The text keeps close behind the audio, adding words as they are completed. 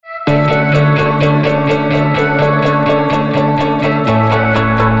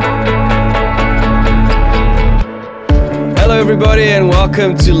everybody, and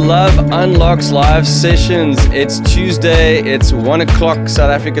welcome to Love Unlocks Live Sessions. It's Tuesday, it's 1 o'clock South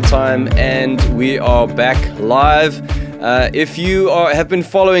Africa time, and we are back live. If you have been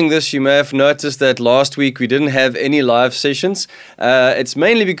following this, you may have noticed that last week we didn't have any live sessions. It's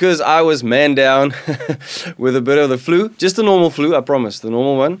mainly because I was man down with a bit of the flu, just the normal flu, I promise, the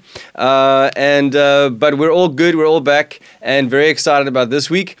normal one. But we're all good, we're all back, and very excited about this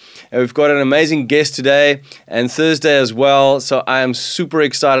week. We've got an amazing guest today and Thursday as well, so I am super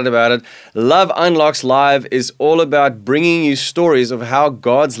excited about it. Love Unlocks Live is all about bringing you stories of how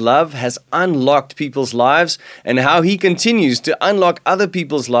God's love has unlocked people's lives and how He continues to unlock other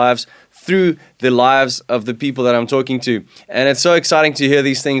people's lives through the lives of the people that I'm talking to. And it's so exciting to hear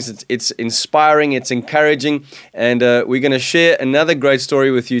these things. It's inspiring, it's encouraging, and we're going to share another great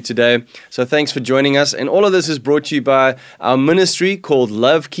story with you today. So thanks for joining us. And all of this is brought to you by our ministry called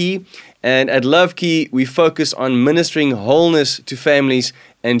Love Key. And at Love Key, we focus on ministering wholeness to families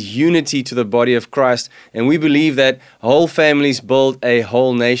and unity to the body of Christ. And we believe that whole families build a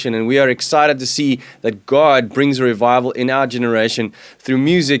whole nation. And we are excited to see that God brings a revival in our generation through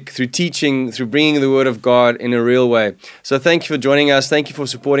music, through teaching, through bringing the Word of God in a real way. So thank you for joining us. Thank you for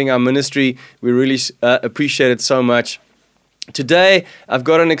supporting our ministry. We really appreciate it so much. Today, I've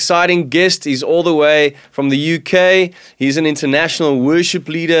got an exciting guest. He's all the way from the UK. He's an international worship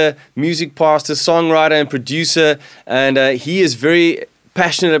leader, music pastor, songwriter, and producer. And he is very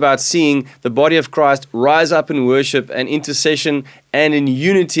passionate about seeing the body of Christ rise up in worship and intercession and in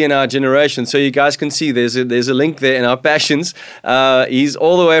unity in our generation. So you guys can see there's a link there in our passions. He's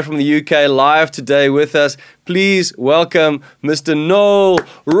all the way from the UK live today with us. Please welcome Mr. Noel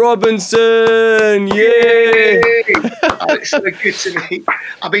Robinson. Yay! Oh, it's so good to me.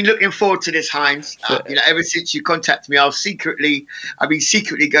 I've been looking forward to this, Heinz. Ever since you contacted me, I've been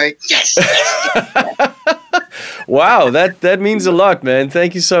secretly going, yes. Wow, that means a lot, man.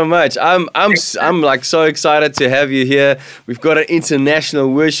 Thank you so much. I'm like so excited to have you here. We've got an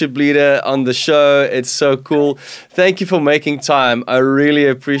international worship leader on the show. It's so cool. Thank you for making time. I really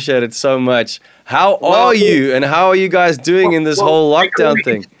appreciate it so much. How are you, and how are you guys doing in this whole lockdown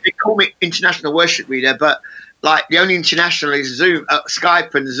thing? They call me international worship leader, but like the only international is Zoom,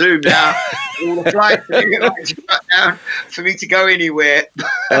 Skype and Zoom now. All the flights are shut down for me to go anywhere.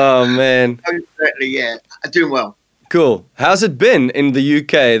 Oh man! Certainly, yeah, I'm doing well. Cool. How's it been in the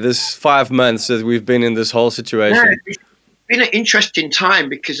UK this 5 months that we've been in this whole situation? Yeah, it's been an interesting time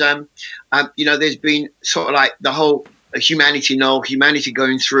because there's been sort of like the whole humanity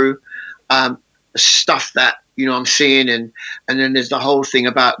going through stuff that I'm seeing, and then there's the whole thing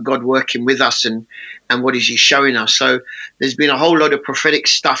about God working with us and what is He showing us. So there's been a whole lot of prophetic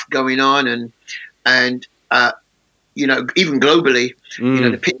stuff going on, and even globally,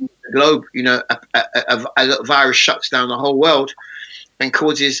 the people of the globe, a virus shuts down the whole world and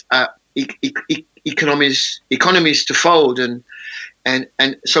causes economies to fold, and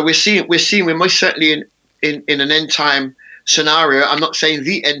so we're most certainly in an end time scenario. I'm not saying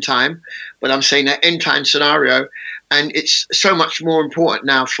the end time, but I'm saying an end time scenario, and it's so much more important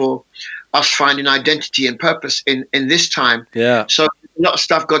now for us finding identity and purpose in this time. Yeah. So a lot of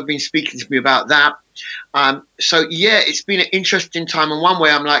stuff God's been speaking to me about that. So yeah, it's been an interesting time. In one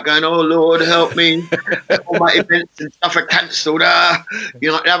way, I'm like going, "Oh Lord, help me!" All my events and stuff are cancelled. On the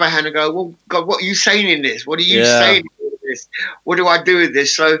other hand, I go, "Well, God, what are you saying in this? What are you saying in this? What do I do with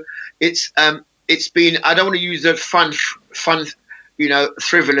this?" So it's been. I don't want to use the fun,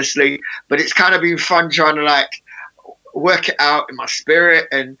 frivolously, but it's kind of been fun trying to like work it out in my spirit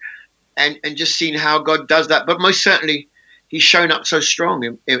and just seeing how God does that. But most certainly, He's shown up so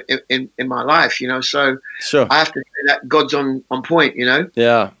strong in my life, So sure. I have to say that God's on point,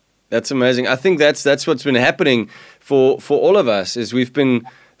 Yeah, that's amazing. I think that's what's been happening for all of us is we've been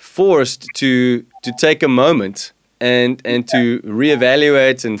forced to take a moment and to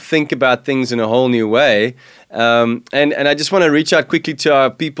reevaluate and think about things in a whole new way. And I just want to reach out quickly to our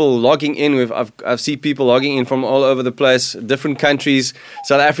people logging in. I've seen people logging in from all over the place, different countries,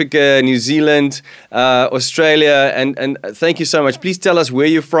 South Africa, New Zealand, Australia, and thank you so much. Please tell us where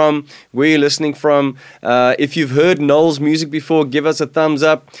you're from, where you're listening from. If you've heard Noel's music before, give us a thumbs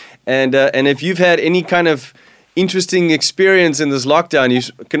up. And if you've had any kind of interesting experience in this lockdown, you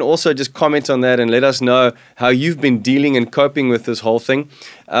can also just comment on that and let us know how you've been dealing and coping with this whole thing.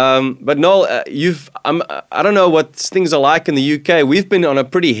 But Noel, I don't know what things are like in the UK. We've been on a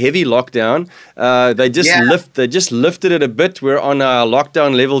pretty heavy lockdown. They just lifted it a bit. We're on our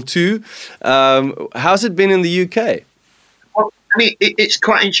lockdown level 2. How's it been in the UK? Well, I mean, it's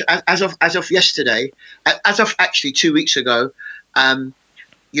quite interesting. As of yesterday, as of actually 2 weeks ago,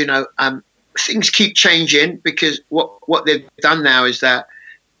 things keep changing, because what they've done now is that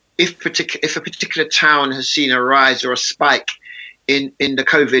if a particular town has seen a rise or a spike in the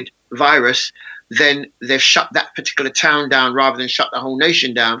COVID virus, then they've shut that particular town down rather than shut the whole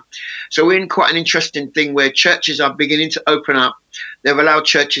nation down. So we're in quite an interesting thing where churches are beginning to open up. They've allowed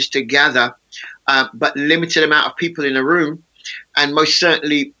churches to gather, but limited amount of people in a room, and most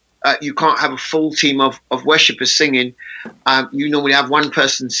certainly you can't have a full team of worshippers singing. You normally have one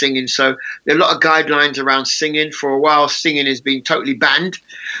person singing. So there are a lot of guidelines around singing. For a while, singing has been totally banned.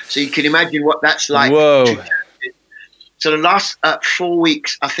 So you can imagine what that's like. Whoa. So the last 4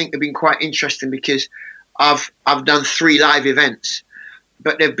 weeks, I think, have been quite interesting, because I've done 3 live events,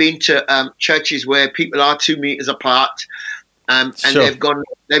 but they've been to churches where people are 2 meters apart, and Sure.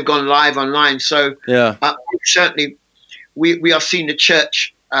 they've gone live online. So Yeah. certainly we are seeing the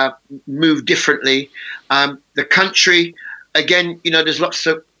church move differently. The country, again, there's lots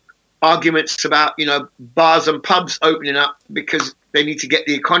of arguments about, bars and pubs opening up because they need to get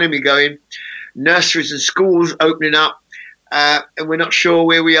the economy going. Nurseries and schools opening up, and we're not sure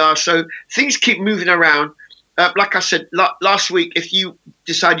where we are. So things keep moving around. Like I said last week, if you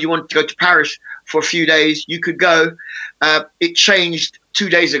decide you want to go to Paris for a few days, you could go. It changed 2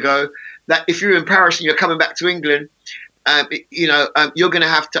 days ago that if you're in Paris and you're coming back to England, you're going to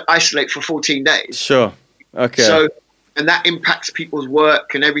have to isolate for 14 days. Sure. Okay. So, and that impacts people's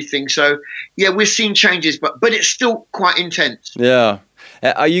work and everything. So, yeah, we're seeing changes, but it's still quite intense. Yeah.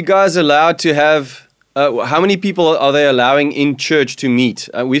 Are you guys allowed to have? How many people are they allowing in church to meet?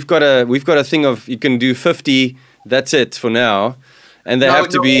 We've got a thing of you can do 50. That's it for now, and they have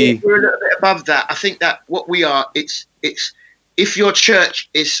to be. We're a little bit above that. I think that what we are, it's if your church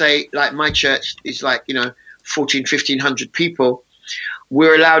is, say, like my church is like 1,500 people,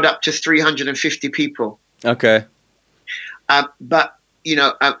 we're allowed up to 350 people. Okay. But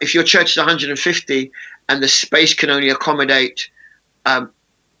if your church is 150 and the space can only accommodate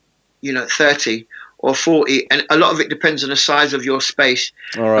 30 or 40, and a lot of it depends on the size of your space.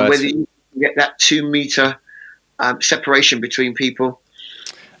 All right. And whether you can get that 2 meter separation between people.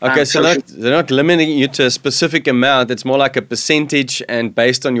 Okay, so they're not limiting you to a specific amount. It's more like a percentage and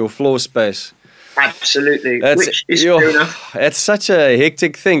based on your floor space. Absolutely, which is fair enough. It's such a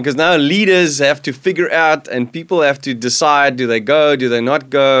hectic thing, because now leaders have to figure out, and people have to decide: do they go? Do they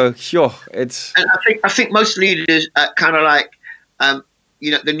not go? Sure, it's. And I think most leaders are kind of like,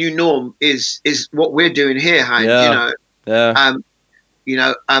 the new norm is what we're doing here, Heinz. Yeah.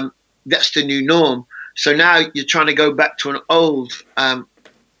 That's the new norm. So now you're trying to go back to an old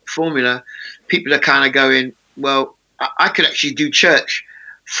formula. People are kind of going, well, I could actually do church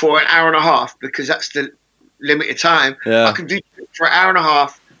for an hour and a half, because that's the limited time. Yeah. I can do it for an hour and a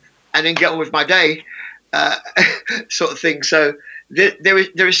half and then get on with my day, sort of thing. So there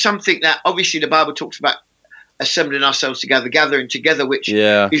is something that obviously the Bible talks about assembling ourselves together, gathering together, which is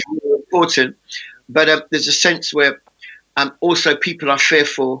really important. But there's a sense where also people are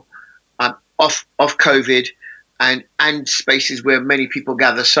fearful of COVID and spaces where many people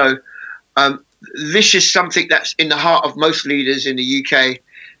gather. So this is something that's in the heart of most leaders in the UK.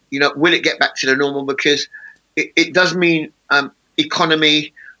 Will it get back to the normal? Because it does mean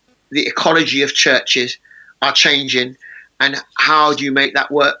economy, the ecology of churches are changing, and how do you make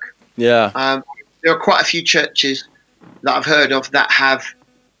that work? Yeah. There are quite a few churches that I've heard of that have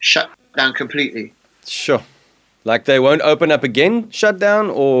shut down completely. Sure. Like they won't open up again, shut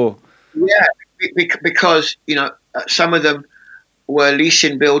down, or? Yeah, because, some of them were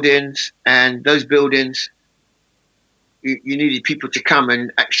leasing buildings, and those buildings, you needed people to come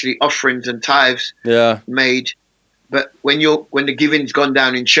and actually offerings and tithes made. But when the giving's gone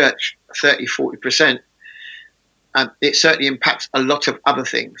down in church 30, 40%, it certainly impacts a lot of other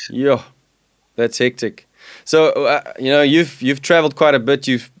things. Yeah, that's hectic. So you've traveled quite a bit.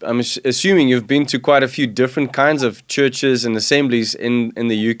 I'm assuming you've been to quite a few different kinds of churches and assemblies in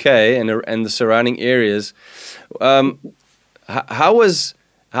the UK and the surrounding areas. How was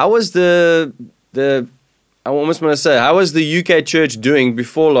the I almost want to say, how was the UK church doing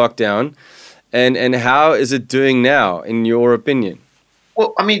before lockdown, and how is it doing now, in your opinion?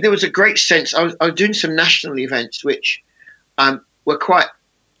 Well, I mean, there was a great sense. I was doing some national events, which were quite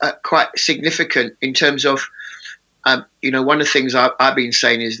significant in terms of, one of the things I've been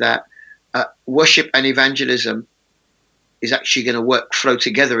saying is that worship and evangelism is actually going to flow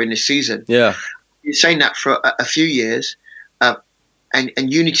together in this season. Yeah, been saying that for a few years.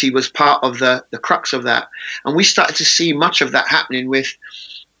 And unity was part of the crux of that. And we started to see much of that happening with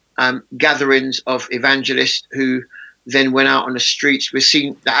gatherings of evangelists who then went out on the streets. We're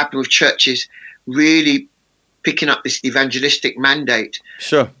seeing that happen with churches really picking up this evangelistic mandate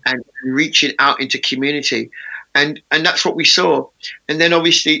Sure. and reaching out into community. And that's what we saw. And then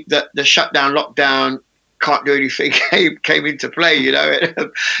obviously the shutdown, lockdown, can't do anything came into play, you know.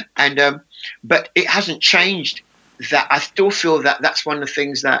 And but it hasn't changed that. I still feel that that's one of the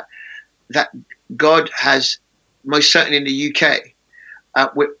things that God has, most certainly in the UK,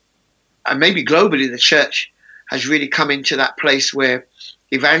 and maybe globally, the church has really come into that place where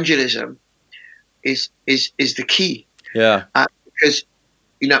evangelism is the key. Yeah. Because,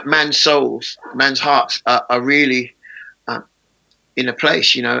 you know, man's souls, man's hearts are really in a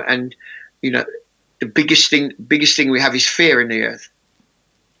place, you know, and, you know, the biggest thing we have is fear in the earth.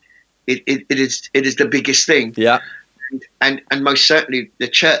 It is the biggest thing. Yeah. And most certainly the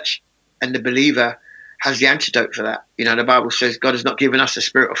church and the believer has the antidote for that. You know, the Bible says God has not given us a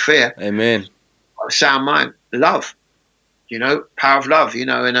spirit of fear. Amen. A sound mind, love, you know, power of love, you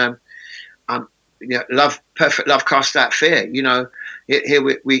know, and you know, love, perfect love casts out fear. You know, here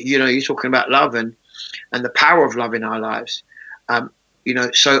we you know, you're talking about love and the power of love in our lives. You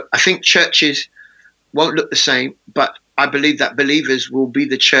know, so I think churches won't look the same, but I believe that believers will be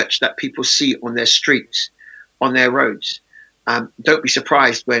the church that people see on their streets, on their roads. Don't be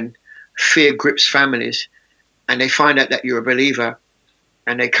surprised when fear grips families and they find out that you're a believer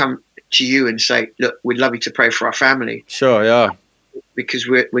and they come to you and say, look, we'd love you to pray for our family. Sure, yeah. Because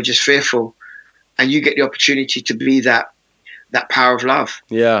we're just fearful. And you get the opportunity to be that power of love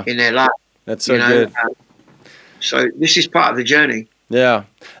in their life. That's so good. So this is part of the journey. Yeah.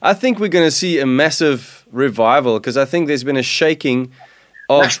 I think we're going to see a massive revival because I think there's been a shaking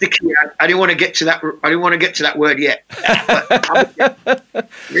of... That's the key. I didn't want to get to that. I didn't want to get to that word yet.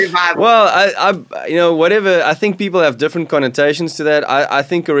 Revival. Well, I you know, whatever. I think people have different connotations to that. I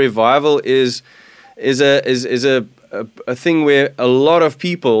think a revival is a thing where a lot of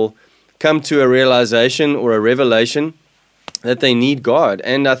people come to a realization or a revelation that they need God,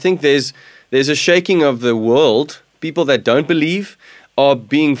 and I think there's a shaking of the world. People that don't believe are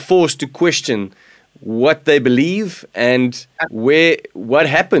being forced to question what they believe and what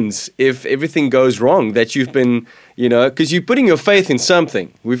happens if everything goes wrong, that you've been, you know, because you're putting your faith in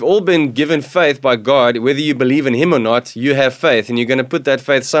something. We've all been given faith by God. Whether you believe in him or not, you have faith and you're going to put that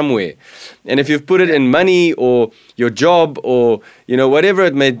faith somewhere. And if you've put it in money or your job or, you know, whatever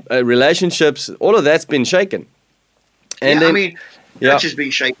it may, relationships, all of that's been shaken. And yeah, then, I mean, church has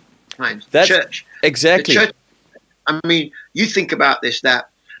been shaken. That's church. Exactly. The church, I mean, you think about this, that,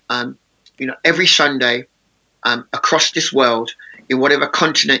 you know, every Sunday across this world, in whatever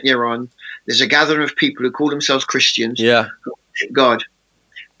continent you're on, there's a gathering of people who call themselves Christians, who worship God.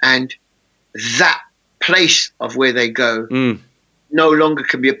 And that place of where they go no longer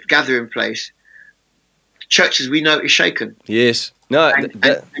can be a gathering place. Church, as we know, is shaken. Yes. No, and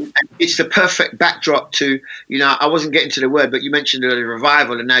it's the perfect backdrop to, you know, I wasn't getting to the word, but you mentioned earlier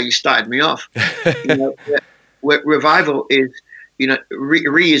revival, and now you started me off. You know, where revival is, you know,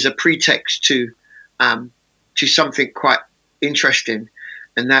 is a pretext to something quite interesting,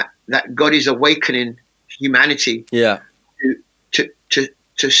 and that God is awakening humanity to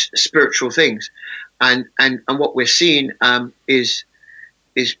spiritual things, and what we're seeing is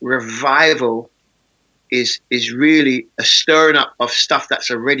revival is really a stirring up of stuff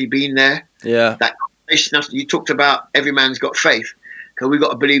that's already been there. Yeah, that you talked about. Every man's got faith. Because we've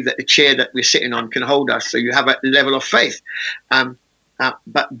got to believe that the chair that we're sitting on can hold us. So you have a level of faith.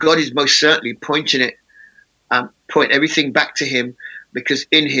 But God is most certainly point everything back to him, because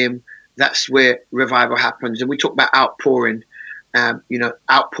in him, that's where revival happens. And we talk about outpouring, you know,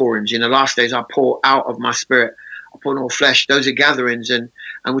 outpourings. In the last days, I pour out of my spirit upon all flesh. Those are gatherings. And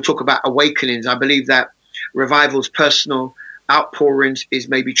we talk about awakenings. I believe that revival's personal, outpourings is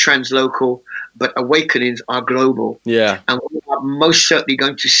maybe translocal, but awakenings are global. Yeah. And we are most certainly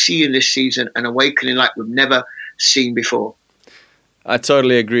going to see in this season an awakening like we've never seen before. I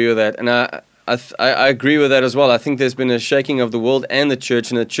totally agree with that. And I agree with that as well. I think there's been a shaking of the world and the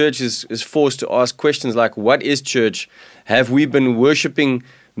church, and the church is forced to ask questions like, what is church? Have we been worshiping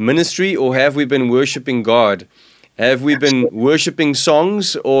ministry, or have we been worshiping God? Have we been worshiping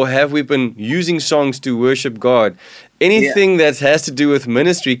songs, or have we been using songs to worship God? Anything that has to do with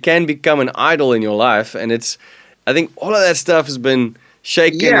ministry can become an idol in your life. And I think all of that stuff has been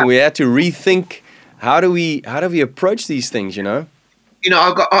shaken, and we had to rethink how do we approach these things, you know? You know,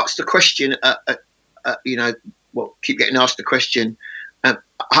 I got asked the question, you know, well, keep getting asked the question,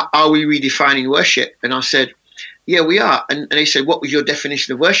 are we redefining worship? And I said, yeah, we are. And they said, what was your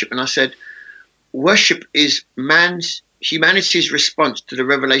definition of worship? And I said, worship is humanity's response to the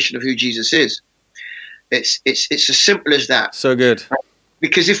revelation of who Jesus is. It's as simple as that. So good.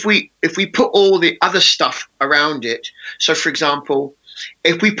 because if we put all the other stuff around it, so for example,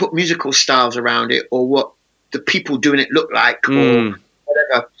 if we put musical styles around it, or what the people doing it look like, or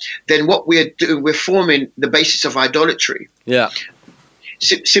whatever, then what we're doing, we're forming the basis of idolatry. Yeah.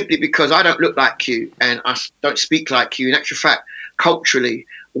 Simply because I don't look like you and I don't speak like you. In actual fact, culturally,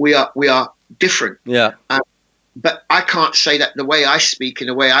 we are different. Yeah. But I can't say that the way I speak and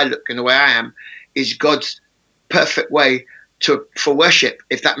the way I look and the way I am is God's perfect way for worship,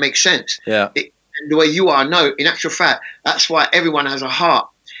 if that makes sense. Yeah. The way you are, no. In actual fact, that's why everyone has a heart.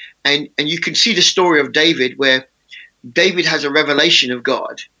 And you can see the story of David, where David has a revelation of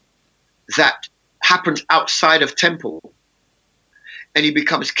God that happens outside of temple, and he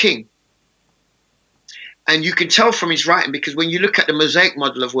becomes king. And you can tell from his writing, because when you look at the Mosaic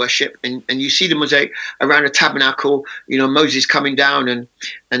model of worship, and you see the Mosaic around the tabernacle, Moses coming down, and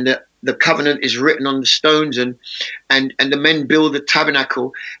the covenant is written on the stones, and the men build the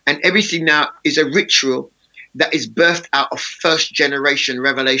tabernacle, and everything now is a ritual that is birthed out of first generation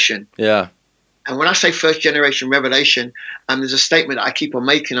revelation. Yeah. And when I say first generation revelation, there's a statement that I keep on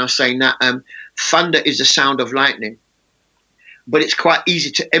making. I'm saying that thunder is the sound of lightning. But it's quite easy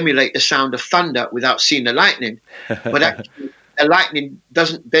to emulate the sound of thunder without seeing the lightning. But actually, the lightning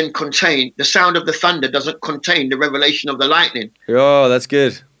doesn't then contain, the sound of the thunder doesn't contain the revelation of the lightning. Oh, that's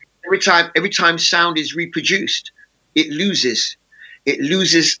good. Every time sound is reproduced, it loses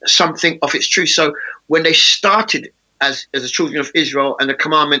something of its truth. So when they started as the children of Israel and the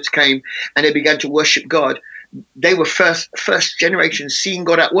commandments came and they began to worship God, they were first generation seeing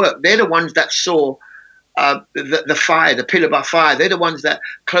God at work. They're the ones that saw the fire, the pillar by fire. They're the ones that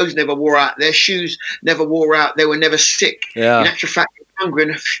clothes never wore out, their shoes never wore out, they were never sick. Yeah. In actual fact, hungry,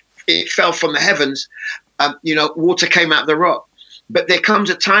 and it fell from the heavens. Water came out of the rock. But there comes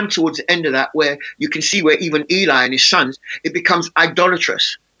a time towards the end of that where you can see where even Eli and his sons, it becomes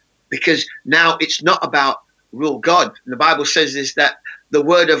idolatrous, because now it's not about real God. And the Bible says this, that the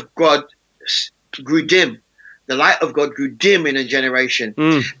word of God grew dim. The light of God grew dim in a generation.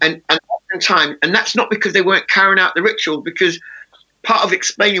 And time, and that's not because they weren't carrying out the ritual, because part of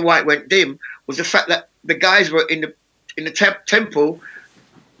explaining why it went dim was the fact that the guys were in the temple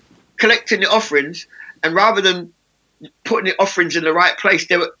collecting the offerings, and rather than putting the offerings in the right place,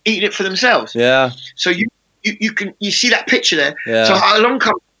 they were eating it for themselves. Yeah. So you see that picture there. Yeah. So along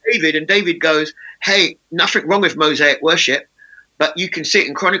comes David, and David goes, hey, nothing wrong with Mosaic worship, but you can see it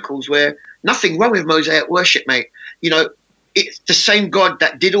in Chronicles where nothing wrong with Mosaic worship, mate. It's the same God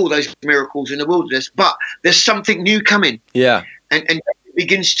that did all those miracles in the wilderness, but there's something new coming. Yeah. And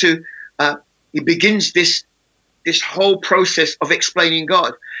he begins this whole process of explaining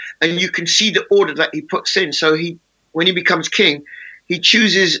God. And you can see the order that he puts in. So when he becomes king, he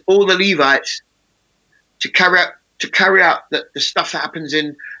chooses all the Levites to carry out the stuff that happens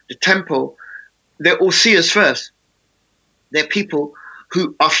in the temple. They're all seers first. They're people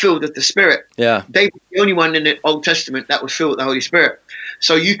who are filled with the Spirit. Yeah. David's the only one in the Old Testament that was filled with the Holy Spirit.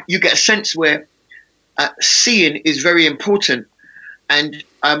 So you get a sense where seeing is very important. And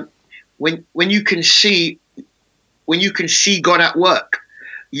when you can see God at work,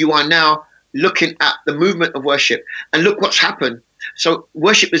 you are now looking at the movement of worship. And look what's happened. So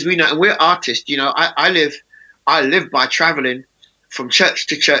worship, as we know, and we're artists. I live by traveling from church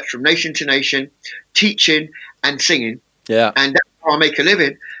to church, from nation to nation, teaching and singing. Yeah. And that's how I make a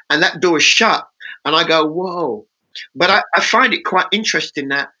living. And that door is shut. And I go, whoa. But I find it quite interesting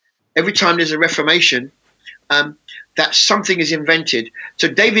that every time there's a reformation, that something is invented. So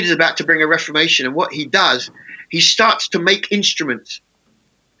David is about to bring a reformation. And what he does, he starts to make instruments.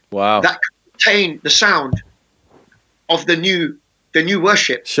 Wow. That contain the sound of the new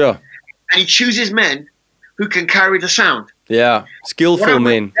worship. Sure. And he chooses men who can carry the sound. Yeah. Skillful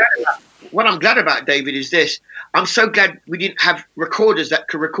men. What I'm glad about, David, is this. I'm so glad we didn't have recorders that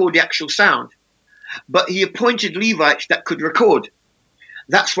could record the actual sound. But he appointed Levites that could record.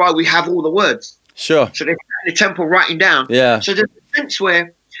 That's why we have all the words. Sure. So they're in the temple writing down. Yeah. So there's a sense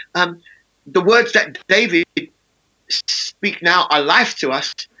where the words that David speak now are life to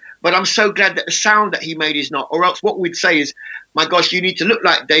us. But I'm so glad that the sound that he made is not. Or else what we'd say is, my gosh, you need to look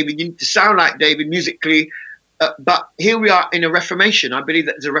like David. You need to sound like David musically. But here we are in a reformation. I believe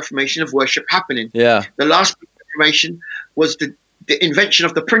that there's a reformation of worship happening. Yeah. The last reformation was the invention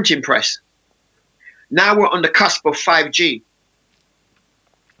of the printing press. Now we're on the cusp of 5G.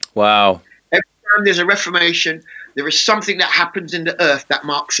 Wow. Every time there's a reformation, there is something that happens in the earth that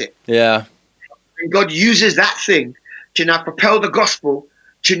marks it. Yeah. And God uses that thing to now propel the gospel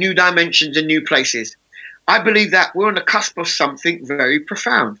to new dimensions and new places. I believe that we're on the cusp of something very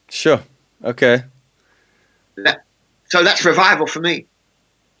profound. Sure. Okay. So that's revival for me.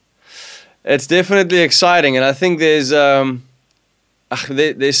 It's definitely exciting, and I think there's so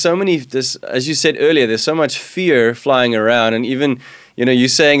many. As you said earlier, there's so much fear flying around, and even you're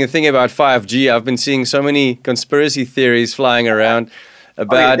saying the thing about 5G. I've been seeing so many conspiracy theories flying around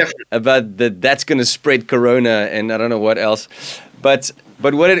about that's going to spread corona, and I don't know what else. But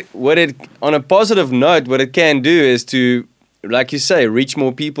what it on a positive note, what it can do is to, like you say, reach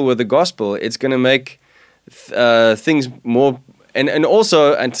more people with the gospel. It's going to make things more. And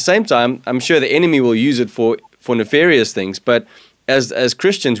also, at the same time, I'm sure the enemy will use it for nefarious things. But as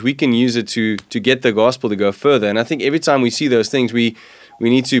Christians, we can use it to get the gospel to go further. And I think every time we see those things, we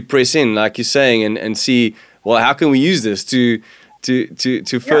need to press in, like you're saying, and see, well, how can we use this to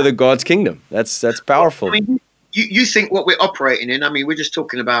further God's kingdom? That's powerful. I mean, you think what we're operating in. I mean, we're just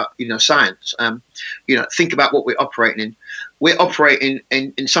talking about science. Think about what we're operating in. We're operating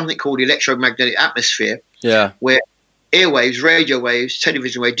in something called the electromagnetic atmosphere. Yeah. Where airwaves, radio waves,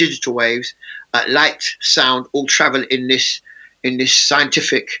 television waves, digital waves, light, sound, all travel in this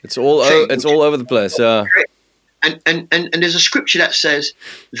scientific. It's all over the place. And there's a scripture that says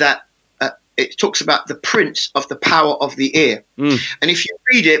that it talks about the prince of the power of the air. And if you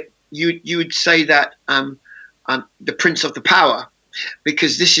read it, you would say that the prince of the power,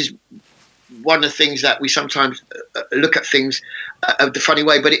 because this is one of the things that we sometimes look at things the funny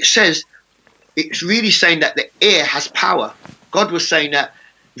way, but it says. It's really saying that the air has power. God was saying that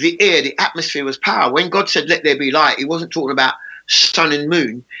the air, the atmosphere was power. When God said, let there be light, he wasn't talking about sun and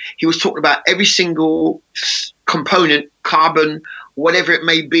moon. He was talking about every single component, carbon, whatever it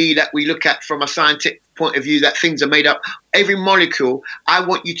may be that we look at from a scientific point of view, that things are made up. Every molecule, I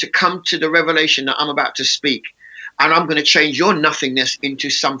want you to come to the revelation that I'm about to speak. And I'm going to change your nothingness into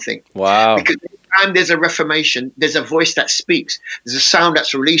something. Wow. Because every time there's a reformation, there's a voice that speaks. There's a sound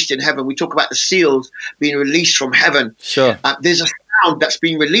that's released in heaven. We talk about the seals being released from heaven. Sure. There's a sound that's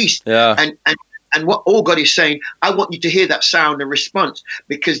being released. Yeah. And what all God is saying, I want you to hear that sound and response,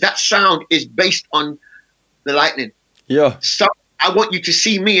 because that sound is based on the lightning. Yeah. So I want you to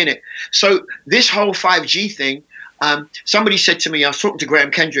see me in it. So this whole 5G thing, somebody said to me, I was talking to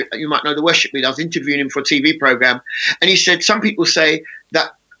Graham Kendrick, you might know, the worship leader. I was interviewing him for a TV program, and he said some people say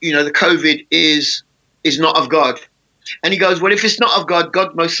that the COVID is not of God, and he goes, well, if it's not of God,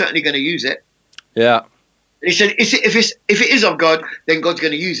 God's most certainly going to use it. Yeah. And he said, if it is of God, then God's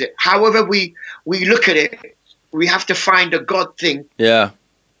going to use it. However we look at it, we have to find a God thing. Yeah.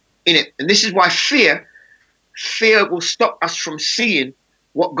 In it, and this is why fear will stop us from seeing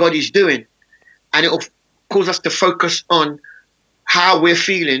what God is doing, and it will cause us to focus on how we're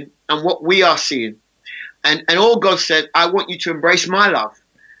feeling and what we are seeing. And all God said, I want you to embrace my love.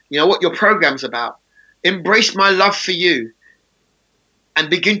 What your program's about. Embrace my love for you and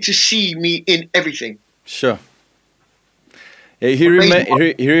begin to see me in everything. Sure. Yeah, he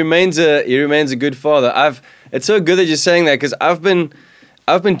remains a good father. It's so good that you're saying that, because I've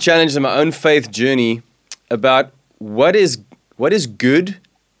been challenged in my own faith journey about what is good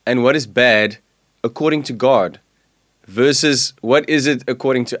and what is bad according to God versus what is it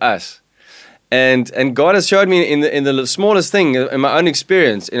according to us. And God has showed me in the smallest thing, in my own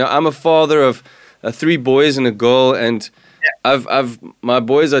experience. I'm a father of 3 boys and a girl, and my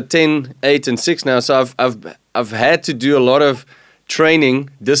boys are 10, 8, and 6 now. So I've had to do a lot of training,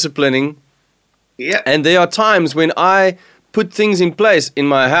 disciplining. Yeah. And there are times when I put things in place in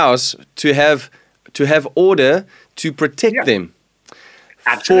my house to have order, to protect them.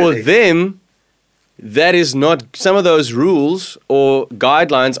 Absolutely. For them, that is not, some of those rules or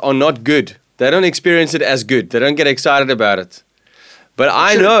guidelines are not good. They don't experience it as good. They don't get excited about it. But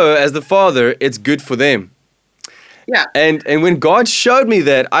I know as the father, it's good for them. Yeah. And when God showed me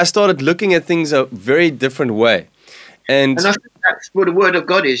that, I started looking at things a very different way. And I think that's what the word of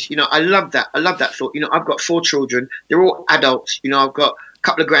God is. I love that. I love that thought. I've got 4 children. They're all adults. I've got a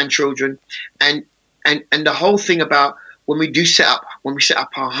couple of grandchildren. And the whole thing about when we set up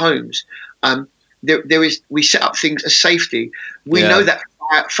our homes, we set up things as safety. We know that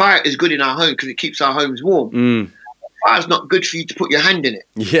fire is good in our home because it keeps our homes warm. Fire's not good for you to put your hand in it.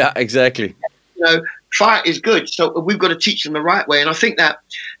 Yeah, exactly. Fire is good, so we've got to teach them the right way. And I think that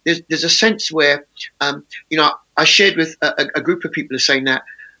there's a sense where, I shared with a group of people saying that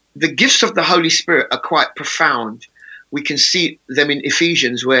the gifts of the Holy Spirit are quite profound. We can see them in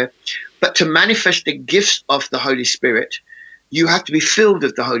Ephesians but to manifest the gifts of the Holy Spirit, you have to be filled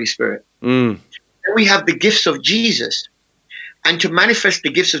with the Holy Spirit. And we have the gifts of Jesus. And to manifest the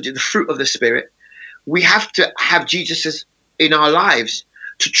gifts of the fruit of the Spirit, we have to have Jesus in our lives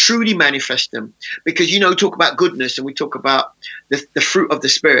to truly manifest them. Because, talk about goodness and we talk about the fruit of the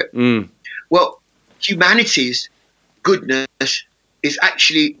Spirit. Well, humanity's goodness is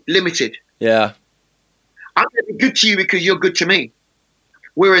actually limited. Yeah. I'm going to be good to you because you're good to me.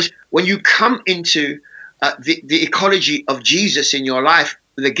 Whereas when you come into the ecology of Jesus in your life,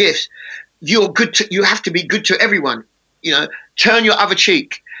 the gifts, you have to be good to everyone. You know, turn your other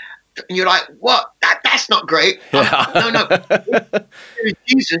cheek. And you're like, what? That's not great. No.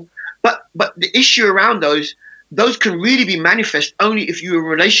 Jesus. But the issue around those can really be manifest only if you're in a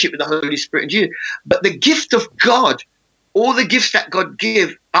relationship with the Holy Spirit and Jesus. But the gift of God, all the gifts that God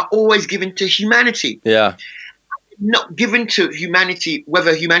give are always given to humanity. Yeah. Not given to humanity,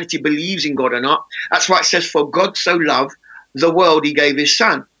 whether humanity believes in God or not. That's why it says, for God so loved the world, he gave his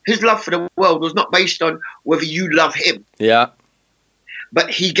son. His love for the world was not based on whether you love him. Yeah. But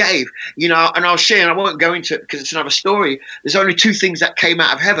he gave, you know, and I'll share, and I won't go into it because it's another story. There's only two things that came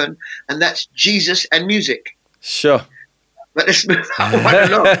out of heaven, and that's Jesus and music. Sure. But let's move that one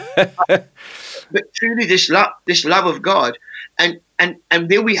along. But truly, this love of God, and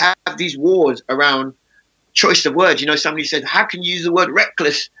then we have these wars around choice of words. You know, somebody said, "How can you use the word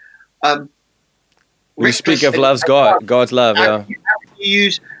reckless?" We speak of love's God's love. Yeah. How can you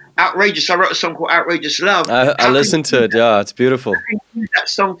use outrageous? I wrote a song called "Outrageous Love." I listened to it. Yeah, it's beautiful. How can you use that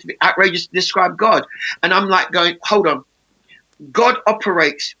song to be outrageous to describe God? And I'm like going, hold on. God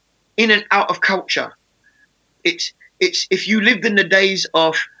operates in and out of culture. It's if you lived in the days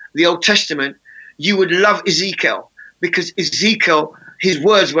of the Old Testament, you would love Ezekiel, because Ezekiel, his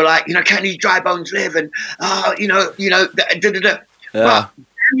words were like, you know, can these dry bones live? And Yeah. But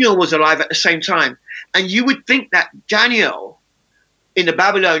Daniel was alive at the same time, and you would think that Daniel in the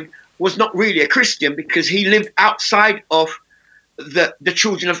Babylon was not really a Christian because he lived outside of the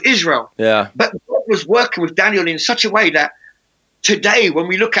children of Israel. Yeah. But God was working with Daniel in such a way that today, when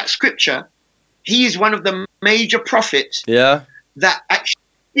we look at Scripture, he is one of the major prophets that actually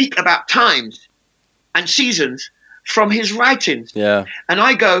speak about times and seasons from his writings. Yeah. And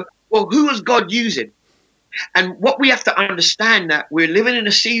I go, well, who is God using? And what we have to understand, that we're living in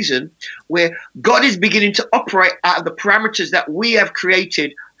a season where God is beginning to operate out of the parameters that we have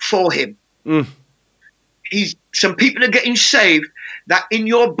created for him. Mm. Some people are getting saved that in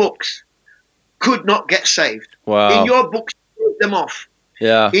your books could not get saved. Wow. In your books, you wrote them off.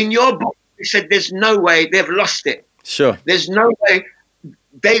 Yeah. In your book, you said there's no way, they've lost it. Sure. There's no way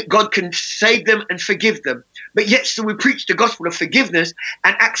God can save them and forgive them. But yet still we preach the gospel of forgiveness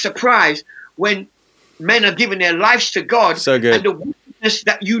and act surprised when men are giving their lives to God. So good. And the witness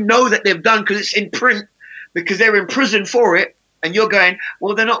that you know that they've done because it's in print, because they're in prison for it, and you're going,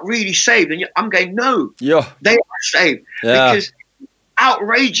 well, they're not really saved. And I'm going, no, they are saved. Yeah. Because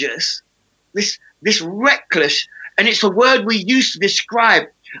outrageous, this reckless, and it's a word we use to describe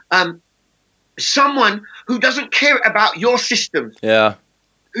someone who doesn't care about your systems. Yeah.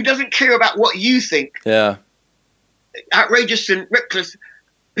 Who doesn't care about what you think. Yeah. Outrageous and reckless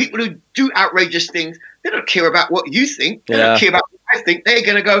people who do outrageous things, they don't care about what you think. They don't care about what I think. They're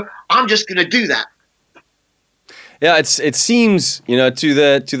going to go, I'm just going to do that. Yeah, it seems, you know, to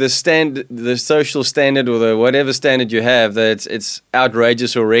the social standard or the whatever standard you have, that it's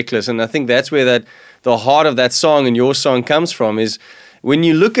outrageous or reckless. And I think that's where the heart of that song and your song comes from, is when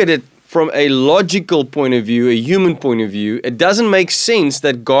you look at it from a logical point of view, a human point of view, it doesn't make sense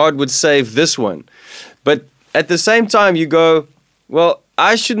that God would save this one. But at the same time, you go, well,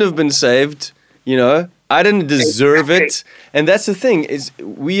 I shouldn't have been saved, you know. I didn't deserve it. And that's the thing, is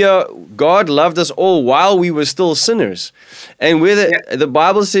God loved us all while we were still sinners. And the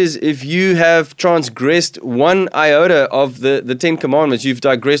Bible says if you have transgressed one iota of the Ten Commandments, you've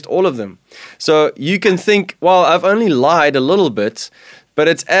digressed all of them. So you can think, well, I've only lied a little bit, but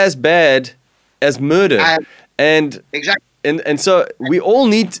it's as bad as murder. And so we all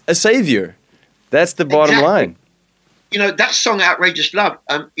need a savior. That's the bottom line. You know, that song, Outrageous Love,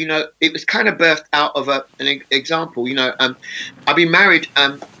 you know, it was kind of birthed out of an example. You know, I've been married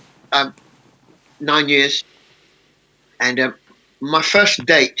 9 years, and my first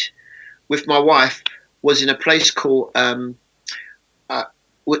date with my wife was in a place called, in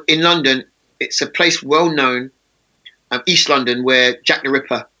London, it's a place well known, East London, where Jack the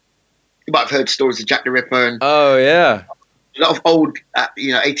Ripper, you might have heard stories of Jack the Ripper. And oh, yeah. A lot of old,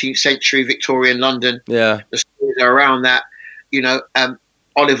 18th century Victorian London. Yeah. The stories are around that, you know,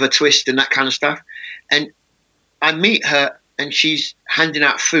 Oliver Twist and that kind of stuff. And I meet her, and she's handing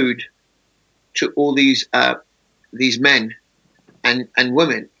out food to all these men and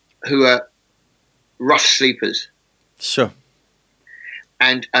women who are rough sleepers. Sure.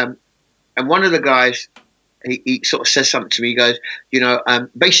 And one of the guys, he sort of says something to me. He goes, you know,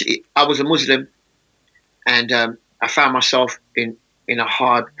 basically, I was a Muslim, and I found myself in a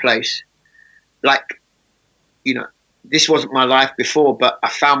hard place. Like, you know, this wasn't my life before, but I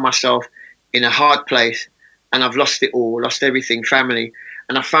found myself in a hard place, and I've lost it all, lost everything, family,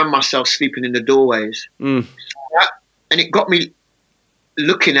 and I found myself sleeping in the doorways. And it got me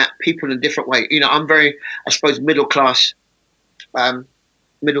looking at people in a different way. You know, I'm very, I suppose, middle class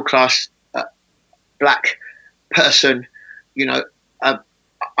black person. You know, I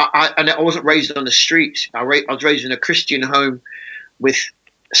wasn't raised on the streets. I was raised in a Christian home with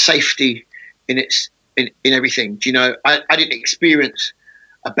safety in everything. You know, I didn't experience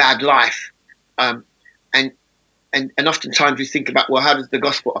a bad life, and oftentimes we think about, well, how does the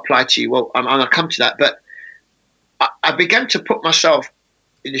gospel apply to you? Well, I'll come to that, but I began to put myself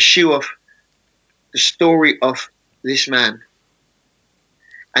in the shoe of the story of this man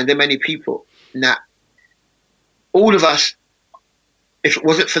and the many people. Now, all of us, if it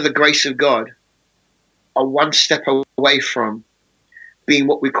wasn't for the grace of God, are one step away from being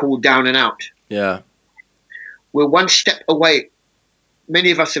what we call down and out. Yeah. We're one step away.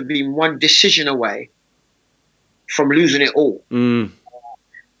 Many of us have been one decision away from losing it all. And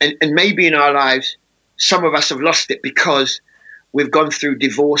maybe in our lives, some of us have lost it because we've gone through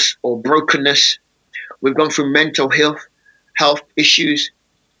divorce or brokenness. We've gone through mental health issues.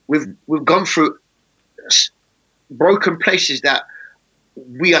 We've gone through broken places that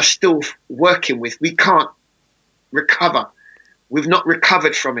we are still working with. We can't recover. We've not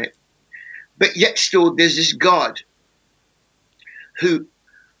recovered from it. But yet still there's this God who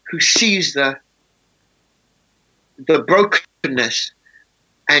sees the brokenness,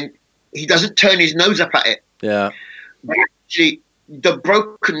 and he doesn't turn his nose up at it. Yeah. But actually, the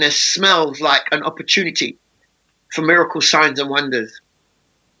brokenness smells like an opportunity for miracle signs and wonders.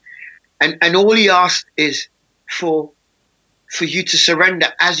 And all he asks is for you to surrender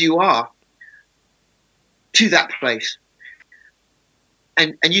as you are to that place.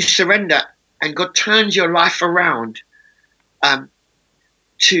 And you surrender, and God turns your life around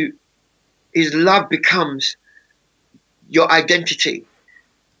to his love becomes your identity.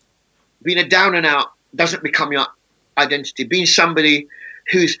 Being a down and out doesn't become your identity. Being somebody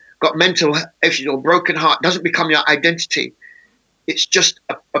who's got mental issues or broken heart doesn't become your identity. It's just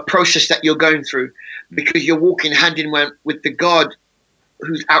a process that you're going through because you're walking hand in hand with the God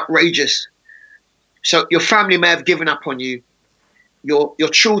who's outrageous. So your family may have given up on you. Your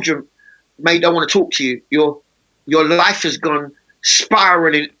children may don't want to talk to you. Your life has gone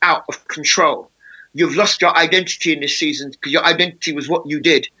spiraling out of control. You've lost your identity in this season because your identity was what you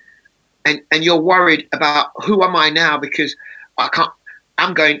did. And you're worried about, who am I now? Because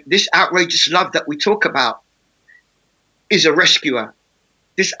this outrageous love that we talk about is a rescuer.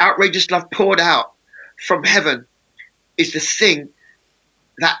 This outrageous love poured out from heaven is the thing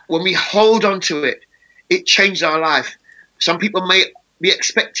that when we hold on to it, it changed our life. Some people may be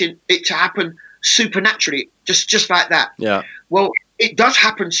expecting it to happen supernaturally, just like that. Yeah. Well, it does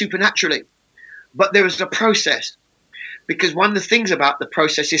happen supernaturally, but there is a process. Because one of the things about the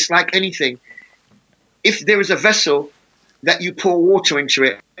process is like anything. If there is a vessel that you pour water into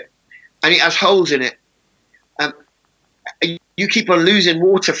it and it has holes in it, and you keep on losing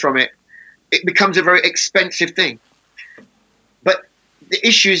water from it, it becomes a very expensive thing. But the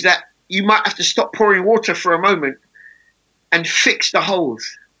issue is that you might have to stop pouring water for a moment and fix the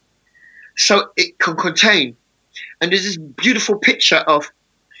holes so it can contain. And there's this beautiful picture of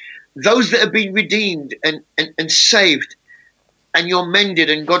those that have been redeemed and saved, and you're mended,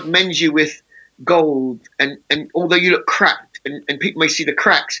 and God mends you with gold. And although you look cracked, and people may see the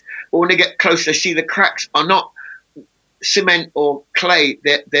cracks, but when they get close, they see the cracks are not cement or clay.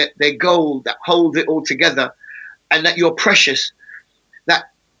 They're gold that holds it all together, and that you're precious.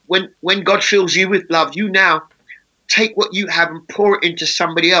 That when God fills you with love, you now take what you have and pour it into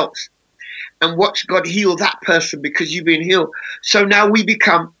somebody else, and watch God heal that person because you've been healed. So now we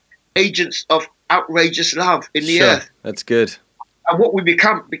become agents of outrageous love in the earth. That's good. And what we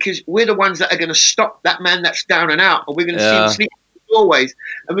become, because we're the ones that are going to stop that man that's down and out, and we're going to see him sleep in the doorways,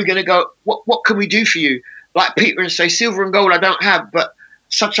 and we're going to go, what can we do for you? Like Peter, and say, silver and gold I don't have, but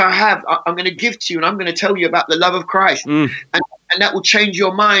such I have, I'm going to give to you, and I'm going to tell you about the love of Christ. And that will change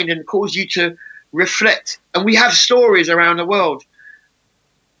your mind and cause you to reflect. And we have stories around the world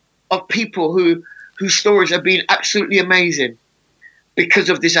of people whose stories have been absolutely amazing because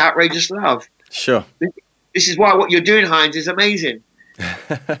of this outrageous love. Sure. This is why what you're doing, Heinz, is amazing.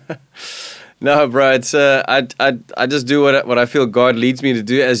 No, bro, it's I just do what I feel God leads me to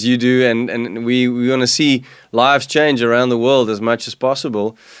do, as you do, and we want to see lives change around the world as much as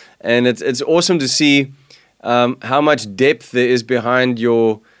possible, and it's awesome to see how much depth there is behind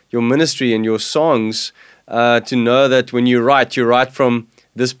your ministry and your songs, to know that when you write from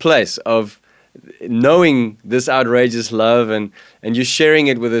this place of knowing this outrageous love, and you're sharing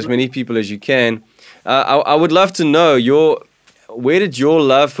it with as many people as you can. I would love to know where did your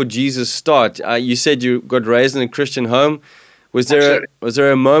love for Jesus start? You said you got raised in a Christian home. Was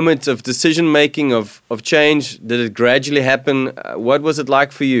there a moment of decision making, of change? Did it gradually happen? What was it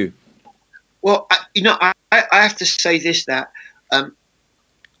like for you? Well, I have to say this, that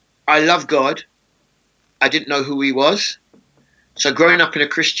I love God. I didn't know who he was. So growing up in a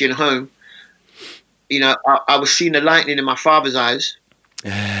Christian home, I was seeing the lightning in my father's eyes.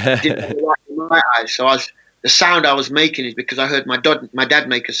 Didn't have the light in my eyes. So the sound I was making is because I heard my dad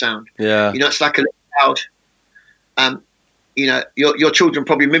make a sound. Yeah. It's like a little child. Your children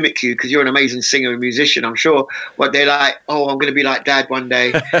probably mimic you because you're an amazing singer and musician, I'm sure. But they're like, oh, I'm going to be like Dad one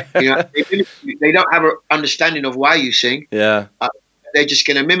day. They don't have an understanding of why you sing. Yeah. They're just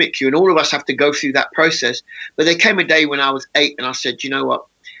going to mimic you. And all of us have to go through that process. But there came a day when I was 8 and I said, you know what?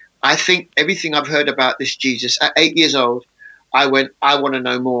 I think everything I've heard about this Jesus, at 8 years old, I went, I want to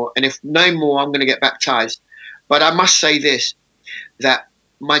know more. And if no more, I'm going to get baptized. But I must say this, that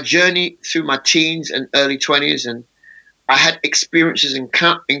my journey through my teens and early 20s, and I had experiences and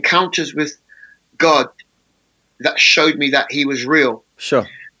encounters with God that showed me that he was real. Sure.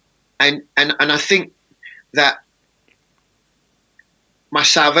 And I think that my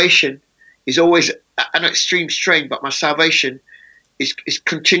salvation is always an extreme strain, but my salvation is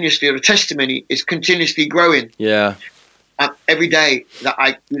continuously, or the testimony is continuously growing. Yeah. Every day that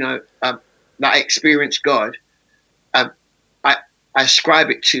I experience God, I ascribe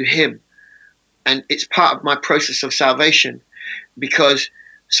it to him. And it's part of my process of salvation, because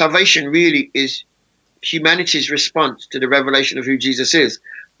salvation really is humanity's response to the revelation of who Jesus is,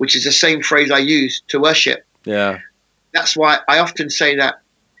 which is the same phrase I use to worship. Yeah. That's why I often say that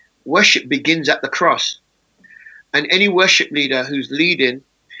worship begins at the cross. And any worship leader who's leading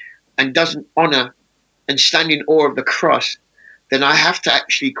and doesn't honor and stand in awe of the cross, then I have to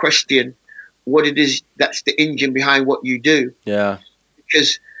actually question what it is that's the engine behind what you do. Yeah.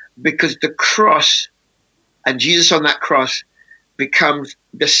 Because the cross and Jesus on that cross becomes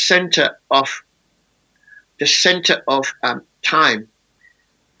the center of time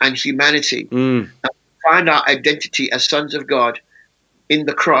and humanity. And find our identity as sons of God in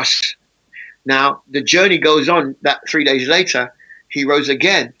the cross. Now the journey goes on. That 3 days later, he rose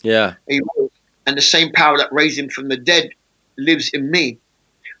again. Yeah. He rose, and the same power that raised him from the dead lives in me.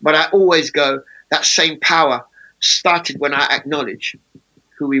 But I always go, that same power started when I acknowledge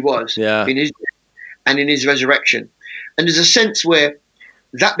who he was in his death and in his resurrection. And there's a sense where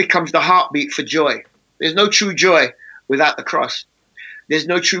that becomes the heartbeat for joy. There's no true joy without the cross. There's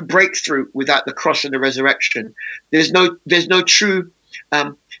no true breakthrough without the cross and the resurrection. There's no true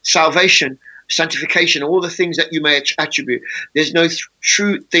salvation, sanctification, all the things that you may attribute. There's no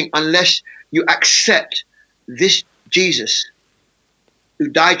true thing unless you accept this Jesus who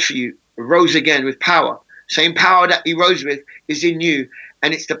died for you, rose again with power. Same power that he rose with is in you.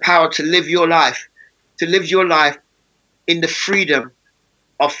 And it's the power to live your life in the freedom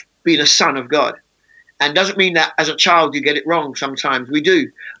of being a son of God. And doesn't mean that as a child you get it wrong. Sometimes we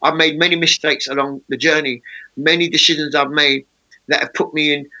do. I've made many mistakes along the journey, many decisions I've made that have put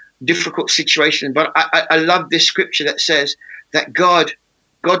me in difficult situations. But I love this scripture that says that God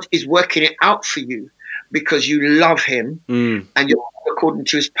is working it out for you because you love him and you're according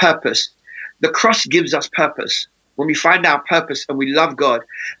to his purpose. The cross gives us purpose. When we find our purpose and we love God,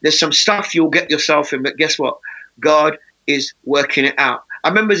 there's some stuff you'll get yourself in, but guess what? God is working it out. I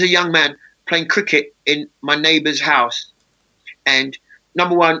remember as a young man playing cricket in my neighbour's house. And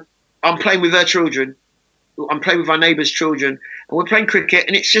number one, I'm playing with her children. I'm playing with our neighbour's children. And we're playing cricket,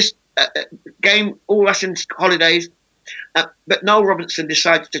 and it's just a game, all us in holidays. But Noel Robinson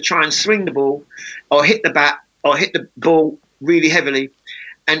decides to try and swing the ball or hit the bat or hit the ball really heavily.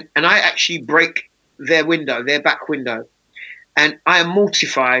 And I actually break their back window. And I am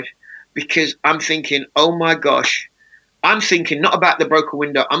mortified because I'm thinking, oh my gosh, I'm thinking not about the broken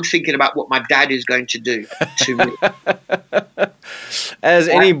window. I'm thinking about what my dad is going to do to me. As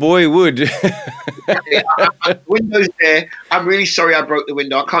any boy would. Window's there. I'm really sorry I broke the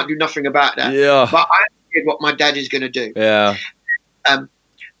window. I can't do nothing about that. Yeah. But I did what my dad is going to do. Yeah. And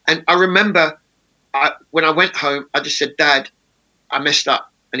I remember when I went home, I just said, Dad, I messed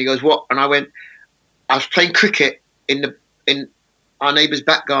up. And he goes, what? And I went, I was playing cricket in our neighbour's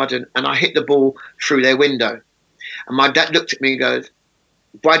back garden, and I hit the ball through their window. And my dad looked at me and goes,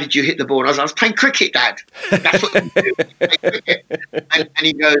 why did you hit the ball? And I was playing cricket, Dad. That's what you do. Play cricket. And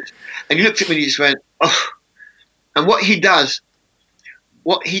he goes, and he looked at me and he just went, oh. And what he does,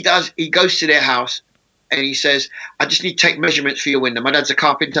 he goes to their house and he says, I just need to take measurements for your window. My dad's a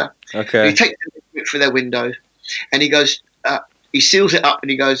carpenter. Okay. He takes the measurement for their window, and he goes, he seals it up, and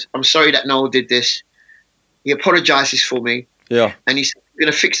he goes, I'm sorry that Noel did this. He apologizes for me. Yeah. And he said, I'm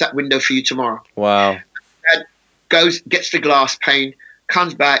going to fix that window for you tomorrow. Wow. Dad goes, gets the glass pane,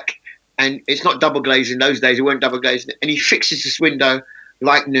 comes back, and it's not double glazed in those days. It weren't double glazed. And he fixes this window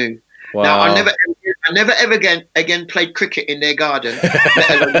like new. Wow. Now, I never ever again played cricket in their garden.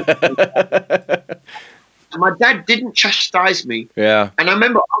 My dad didn't chastise me. Yeah. And I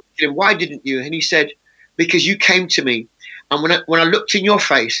remember asking him, why didn't you? And he said, because you came to me. And when I looked in your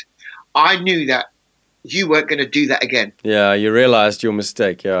face, I knew that you weren't going to do that again. Yeah, you realized your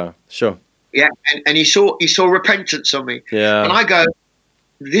mistake. Yeah, sure. Yeah, and he saw repentance on me. Yeah. And I go,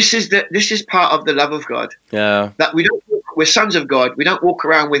 this is part of the love of God. Yeah. That we're sons of God. We don't walk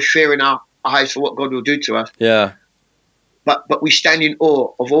around with fear in our eyes for what God will do to us. Yeah. But we stand in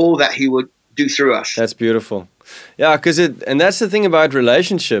awe of all that He would do through us. That's beautiful. Yeah, and that's the thing about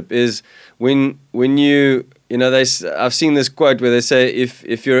relationship is when you I've seen this quote where they say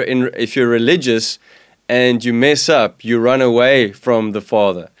if you're religious and you mess up, you run away from the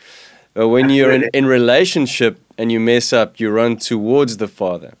Father. But when you're in relationship and you mess up, you run towards the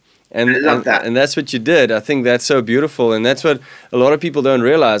Father. And I love that. And that's what you did. I think that's so beautiful, and that's what a lot of people don't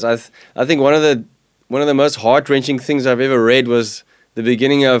realize. I think one of the most heart-wrenching things I've ever read was the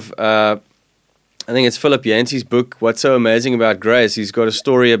beginning of I think it's Philip Yancey's book, What's So Amazing About Grace. He's got a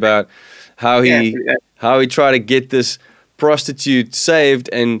story about how he tried to get this prostitute saved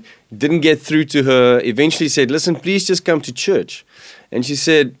and didn't get through to her. Eventually said, listen, please just come to church. And she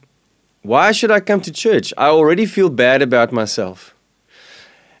said, why should I come to church? I already feel bad about myself.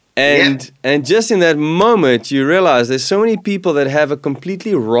 And just in that moment, you realize there's so many people that have a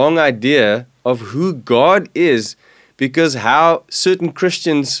completely wrong idea of who God is because how certain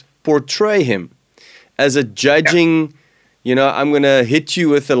Christians portray Him as a judging, I'm going to hit you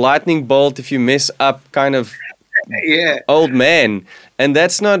with a lightning bolt if you mess up kind of old man. And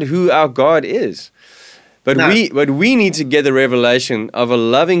that's not who our God is. But we need to get the revelation of a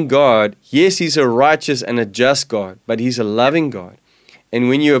loving God. Yes, He's a righteous and a just God, but He's a loving God. And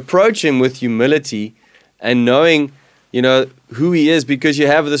when you approach Him with humility and knowing, who He is because you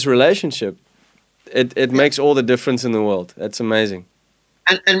have this relationship, it makes all the difference in the world. That's amazing.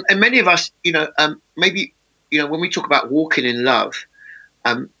 And many of us, maybe, when we talk about walking in love,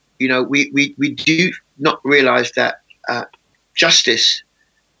 we do not realize that justice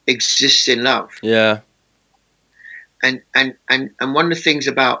exists in love. Yeah. And one of the things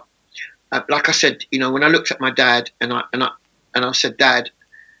about, like I said, when I looked at my dad and I said, Dad,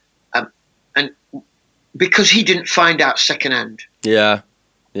 and because he didn't find out secondhand. Yeah.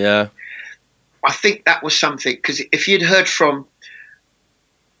 Yeah. I think that was something, because if he had heard from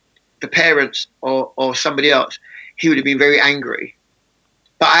the parents or somebody else, he would have been very angry.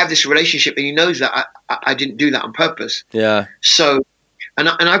 But I have this relationship, and he knows that I didn't do that on purpose. Yeah. So, and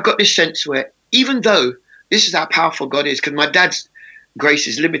I've got this sense where, even though this is how powerful God is, because my dad's grace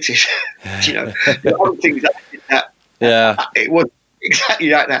is limited, there are other things that it was exactly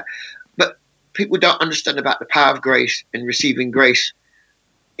like that. But people don't understand about the power of grace and receiving grace,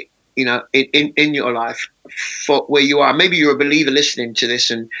 in your life for where you are. Maybe you're a believer listening to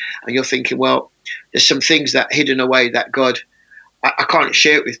this and you're thinking, well, there's some things that hidden away that God, I can't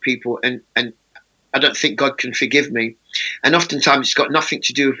share it with people, and I don't think God can forgive me. And oftentimes it's got nothing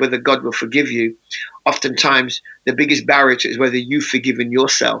to do with whether God will forgive you. Oftentimes the biggest barrier to it is whether you've forgiven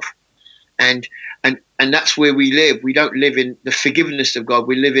yourself. And that's where we live. We don't live in the forgiveness of God.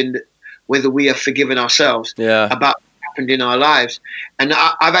 We live in whether we have forgiven ourselves about what happened in our lives. And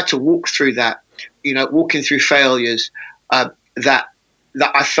I've had to walk through that, walking through failures that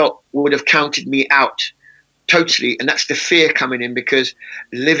I felt would have counted me out totally. And that's the fear coming in, because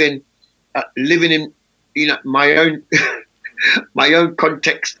living in my own my own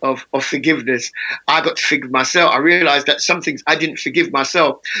context of forgiveness, I got to forgive myself. I realized that some things I didn't forgive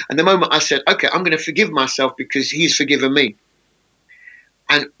myself. And the moment I said, okay, I'm going to forgive myself because He's forgiven me.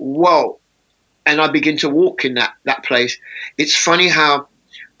 And whoa, and I begin to walk in that place. It's funny how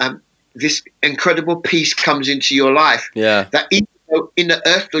this incredible peace comes into your life. Yeah. That even though in the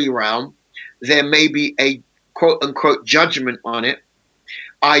earthly realm, there may be a quote unquote judgment on it,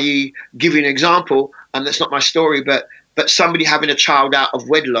 i.e. give you an example, and that's not my story, but somebody having a child out of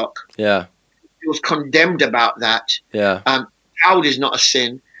wedlock. Yeah. He was condemned about that. Yeah. Child is not a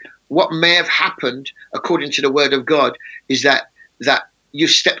sin. What may have happened, according to the word of God, is that you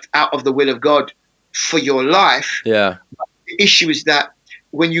stepped out of the will of God for your life. Yeah. But the issue is that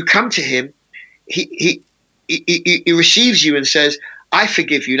when you come to Him, he receives you and says, I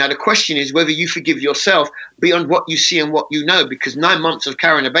forgive you. Now, the question is whether you forgive yourself beyond what you see and what you know, because 9 months of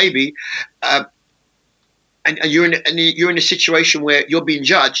carrying a baby, and you're in a situation where you're being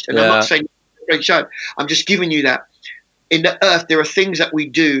judged. And I'm not saying you're being judged. I'm just giving you that. In the earth, there are things that we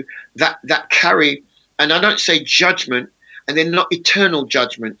do that carry, and I don't say judgment, and they're not eternal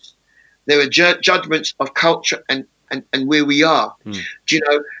judgments. There are judgments of culture and where we are. Do you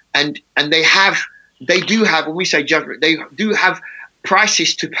know? And they do have, when we say judgment, they do have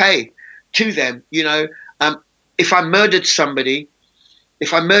prices to pay to them. You know, if I murdered somebody,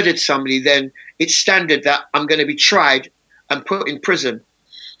 then it's standard that I'm going to be tried and put in prison.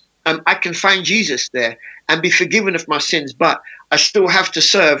 I can find Jesus there and be forgiven of my sins, but I still have to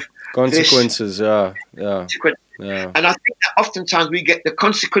serve consequences. Yeah. And I think that oftentimes we get the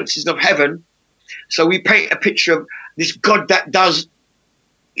consequences of heaven. So we paint a picture of this God that does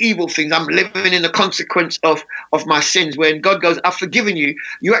evil things. I'm living in the consequence of my sins. When God goes, I've forgiven you,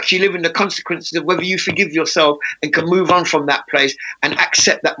 you actually live in the consequences of whether you forgive yourself and can move on from that place and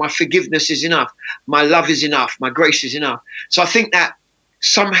accept that my forgiveness is enough, my love is enough, my grace is enough. So I think that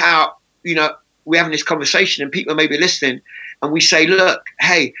somehow, you know, we're having this conversation and people may be listening and we say, look,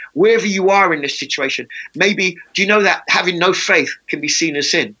 hey, wherever you are in this situation, maybe, do you know that having no faith can be seen as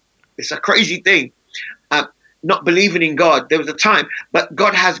sin? It's a crazy thing. Not believing in God, there was a time, but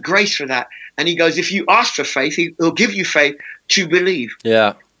God has grace for that. And he goes, if you ask for faith, he'll give you faith to believe.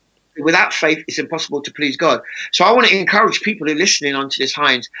 Yeah. Without faith, it's impossible to please God. So I want to encourage people who are listening onto this,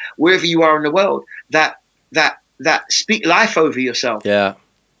 Heinz, wherever you are in the world, that speak life over yourself. Yeah.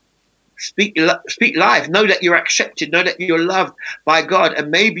 Speak life. Know that you're accepted. Know that you're loved by God. And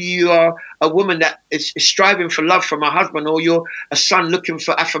maybe you are a woman that is striving for love from a husband, or you're a son looking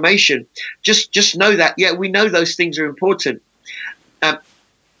for affirmation. Just know that, yeah, we know those things are important.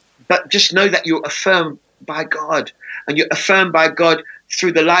 But just know that you're affirmed by God. And you're affirmed by God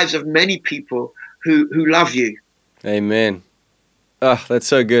through the lives of many people who love you. Amen. Oh, that's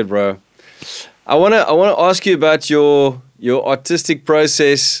so good, bro. I wanna ask you about your artistic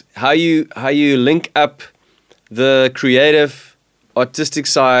process, how you link up the creative artistic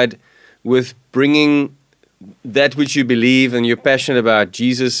side with bringing that which you believe and you're passionate about,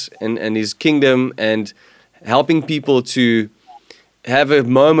 Jesus and his kingdom, and helping people to have a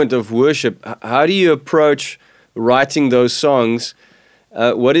moment of worship. How do you approach writing those songs?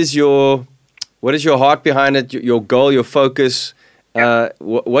 What is your heart behind it, your goal, your focus?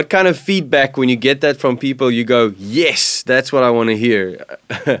 What kind of feedback, when you get that from people, you go, yes, that's what I want to hear?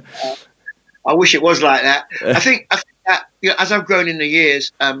 I wish it was like that. I think that, you know, as I've grown in the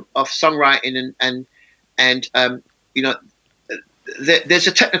years of songwriting and you know, there's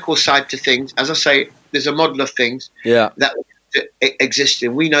a technical side to things. As I say, there's a model of things that exist.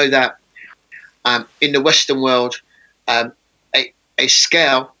 And we know that in the Western world, a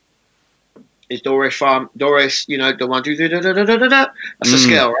scale is do re fa doris, you know, the 1 2 3 da da da da da. That's a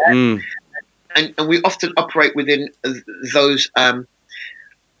scale, right? And we often operate within those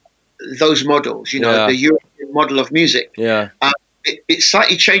models, you know, the European model of music. Yeah. It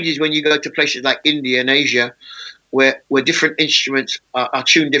slightly changes when you go to places like India and Asia, where different instruments are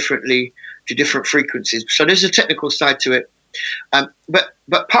tuned differently to different frequencies. So there's a technical side to it.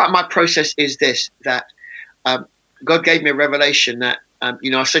 But part of my process is this, that God gave me a revelation that,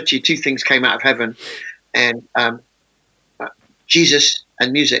 you know, I said to you, 2 things came out of heaven, and Jesus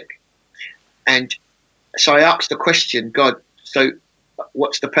and music. And so I asked the question, God, so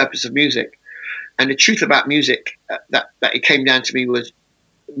what's the purpose of music? And the truth about music that it came down to me was,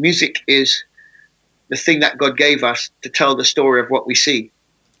 music is the thing that God gave us to tell the story of what we see.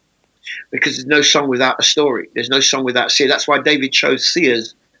 Because there's no song without a story. There's no song without seer. That's why David chose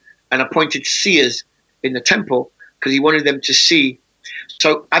seers and appointed seers in the temple, because he wanted them to see.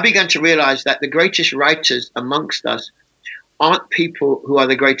 So I began to realize that the greatest writers amongst us aren't people who are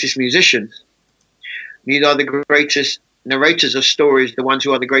the greatest musicians. Neither are the greatest narrators of stories the ones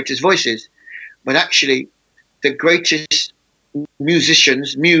who are the greatest voices. But actually, the greatest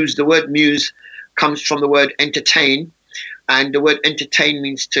musicians, muse, the word muse comes from the word entertain. And the word entertain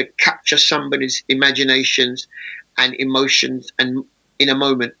means to capture somebody's imaginations and emotions and in a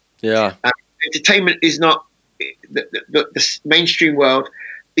moment. Yeah. Entertainment is not, the mainstream world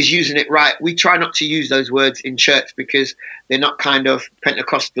is using it right. We try not to use those words in church because they're not kind of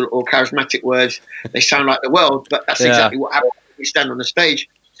Pentecostal or charismatic words. They sound like the world, but that's exactly what happens when we stand on the stage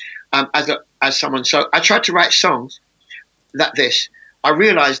as someone. So I tried to write songs like this. I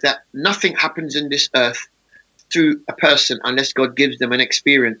realized that nothing happens in this earth through a person unless God gives them an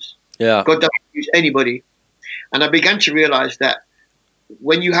experience. Yeah. God doesn't use anybody. And I began to realize that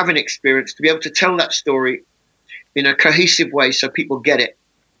when you have an experience, to be able to tell that story in a cohesive way so people get it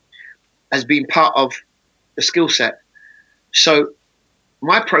as being part of the skill set. So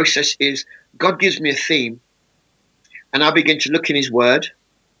my process is God gives me a theme and I begin to look in his word,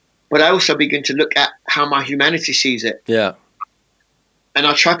 but I also begin to look at how my humanity sees it. Yeah. And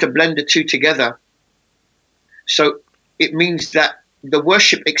I try to blend the two together. So it means that the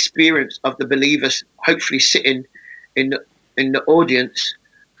worship experience of the believers hopefully sitting in the audience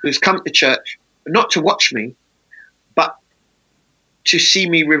who's come to church, not to watch me, but to see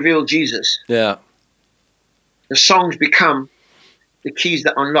me reveal Jesus. Yeah. The songs become the keys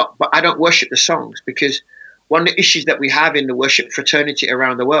that unlock, but I don't worship the songs, because one of the issues that we have in the worship fraternity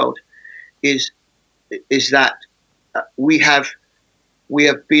around the world is that we have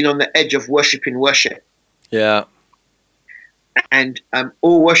been on the edge of worshiping worship. Yeah. And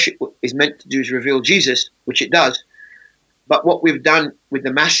all worship is meant to do is reveal Jesus, which it does. But what we've done with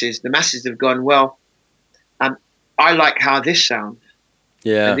the masses have gone, well, I like how this sounds.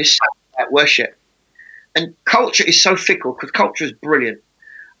 Yeah. And this sounds like worship. And culture is so fickle, because culture is brilliant.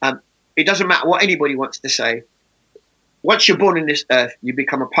 It doesn't matter what anybody wants to say. Once you're born in this earth, you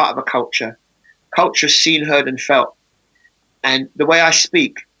become a part of a culture. Culture is seen, heard, and felt. And the way I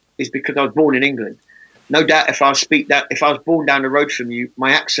speak is because I was born in England. No doubt if I was born down the road from you,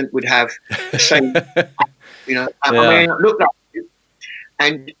 my accent would have the same, I may not look like you.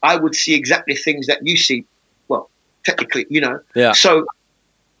 And I would see exactly things that you see. Well, technically, Yeah. So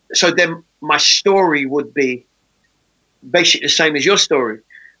then my story would be basically the same as your story,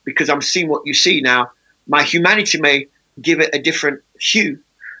 because I'm seeing what you see now. My humanity may give it a different hue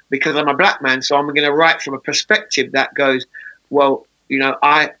because I'm a black man. So I'm going to write from a perspective that goes, well,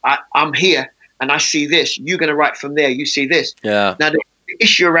 I'm here. And I see this. You're going to write from there. You see this. Yeah. Now, the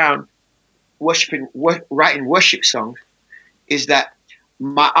issue around writing worship songs is that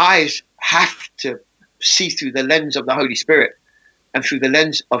my eyes have to see through the lens of the Holy Spirit and through the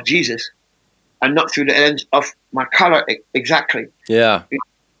lens of Jesus, and not through the lens of my color exactly. Yeah.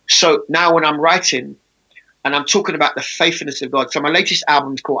 So now when I'm writing and I'm talking about the faithfulness of God, so my latest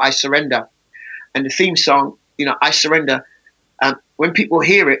album is called I Surrender, and the theme song, I Surrender. When people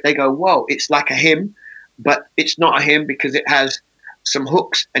hear it, they go, whoa, it's like a hymn, but it's not a hymn because it has some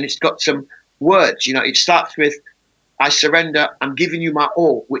hooks and it's got some words. It starts with, I surrender, I'm giving you my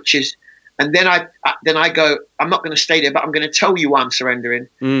all, which is, and then I go, I'm not going to stay there, but I'm going to tell you why I'm surrendering.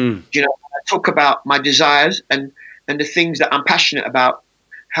 I talk about my desires and the things that I'm passionate about,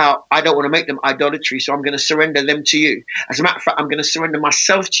 how I don't want to make them idolatry, so I'm going to surrender them to you. As a matter of fact, I'm going to surrender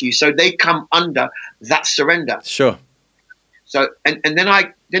myself to you, so they come under that surrender. Sure. So and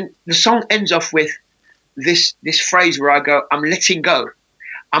then the song ends off with this phrase where I go, I'm letting go.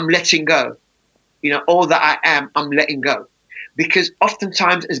 I'm letting go. All that I am, I'm letting go. Because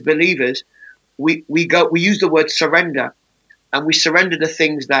oftentimes as believers, we use the word surrender, and we surrender the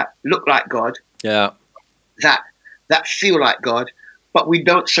things that look like God. Yeah. That feel like God, but we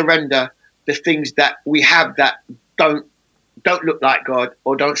don't surrender the things that we have that don't look like God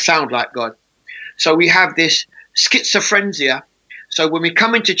or don't sound like God. So we have this schizophrenia. So when we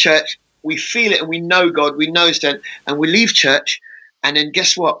come into church, we feel it and we know God, we know that, and we leave church, and then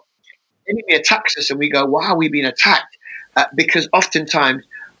guess what? The enemy attacks us and we go, why are we being attacked? Because oftentimes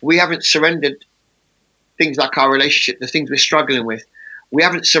we haven't surrendered things like our relationship, the things we're struggling with. We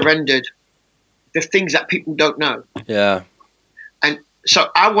haven't surrendered the things that people don't know. Yeah. And so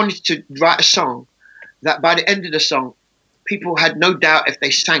I wanted to write a song that by the end of the song, people had no doubt if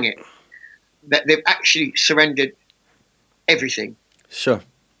they sang it, that they've actually surrendered everything. Sure.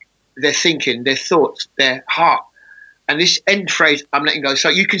 Their thinking, their thoughts, their heart. And this end phrase, I'm letting go. So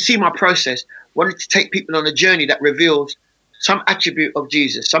you can see my process. Wanted to take people on a journey that reveals some attribute of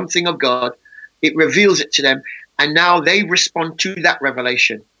Jesus, something of God. It reveals it to them. And now they respond to that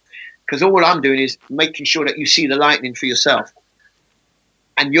revelation. Because all I'm doing is making sure that you see the lightning for yourself.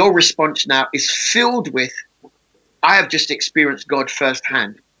 And your response now is filled with, I have just experienced God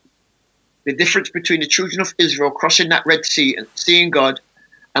firsthand. The difference between the children of Israel crossing that Red Sea and seeing God,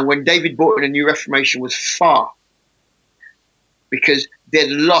 and when David brought in a new reformation, was far, because they'd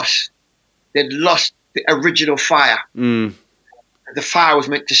lost the original fire. The fire was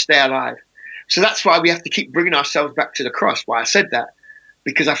meant to stay alive. So that's why we have to keep bringing ourselves back to the cross. Why I said that,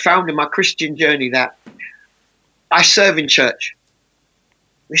 because I found in my Christian journey that I serve in church.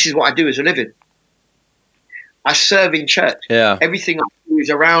 This is what I do as a living. I serve in church. Yeah. Everything I do is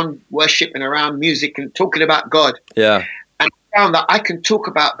around worship and around music and talking about God. Yeah. And I found that I can talk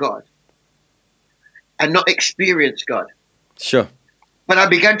about God and not experience God. Sure. But I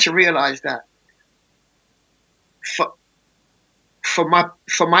began to realize that for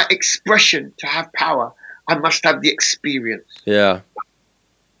my expression to have power, I must have the experience. Yeah.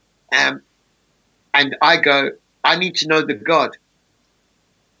 And I go, I need to know the God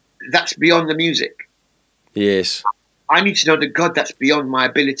that's beyond the music. Yes. I need to know the God that's beyond my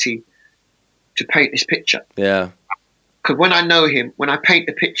ability to paint this picture. Yeah. Because when I know him, when I paint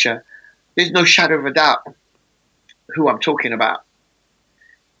the picture, there's no shadow of a doubt who I'm talking about.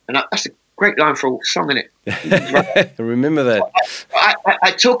 And that's a great line for a song, isn't it? Remember that.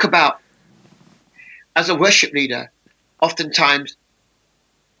 I talk about, as a worship leader, oftentimes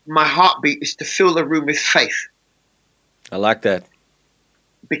my heartbeat is to fill the room with faith. I like that.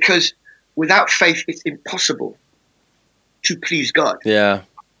 Because without faith, it's impossible to please God. Yeah.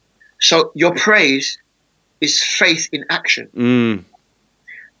 So your praise is faith in action.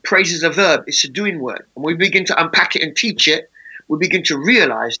 Praise is a verb. It's a doing word. And we begin to unpack it and teach it. We begin to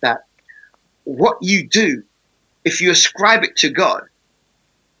realize that what you do, if you ascribe it to God,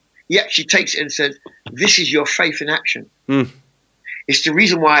 he actually takes it and says, this is your faith in action. It's the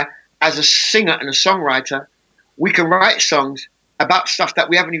reason why, as a singer and a songwriter, we can write songs about stuff that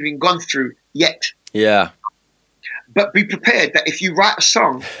we haven't even gone through yet. Yeah. But be prepared that if you write a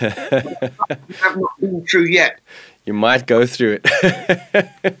song you have not been through yet, you might go through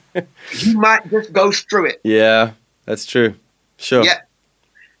it. You might just go through it. Yeah, that's true. Sure. Yeah.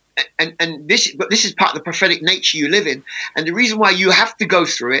 And this is part of the prophetic nature you live in. And the reason why you have to go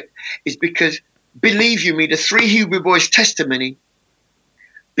through it is because, believe you me, the 3 Hebrew boys' testimony,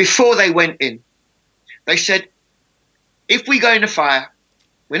 before they went in, they said, if we go in the fire,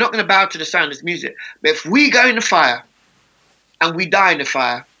 we're not going to bow to the sound of this music. But if we go in the fire and we die in the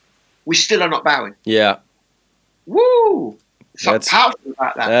fire, we still are not bowing. Yeah. Woo! Something powerful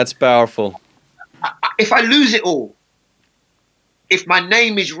about that. That's powerful. If I lose it all, if my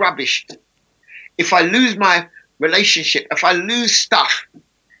name is rubbish, if I lose my relationship, if I lose stuff,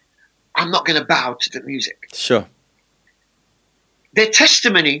 I'm not going to bow to the music. Sure. Their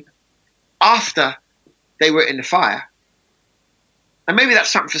testimony after they were in the fire, and maybe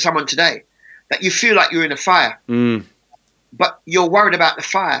that's something for someone today, that you feel like you're in a fire, but you're worried about the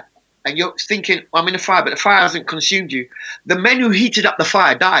fire, and you're thinking, I'm in a fire, but the fire hasn't consumed you. The men who heated up the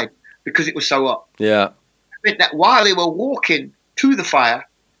fire died because it was so hot. Yeah. It meant that while they were walking to the fire,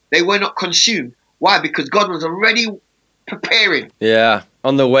 they were not consumed. Why? Because God was already preparing. Yeah.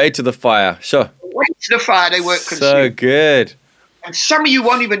 On the way to the fire. Sure. On the way to the fire, they weren't consumed. So good. And some of you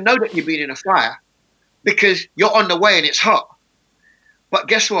won't even know that you've been in a fire because you're on the way and it's hot. But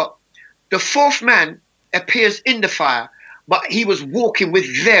guess what? The 4th man appears in the fire, but he was walking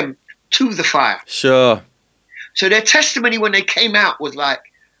with them to the fire. Sure. So their testimony when they came out was like,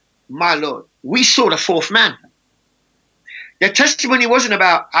 my Lord, we saw the 4th man. Their testimony wasn't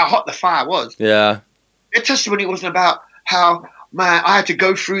about how hot the fire was. Yeah. Their testimony wasn't about how, man, I had to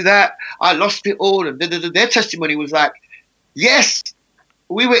go through that. I lost it all. And their testimony was like, yes,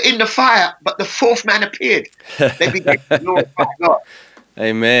 we were in the fire, but the 4th man appeared. They began to glorify God.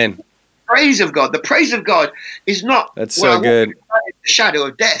 Amen. Praise of God. The praise of God is not that's so good. In the shadow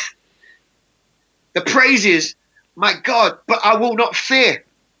of death. The praise is, my God, but I will not fear,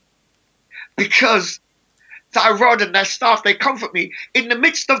 because thy rod and thy staff, they comfort me. In the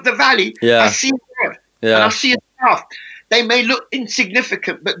midst of the valley, I see a rod and I see a staff. They may look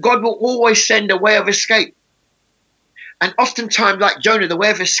insignificant, but God will always send a way of escape. And oftentimes, like Jonah, the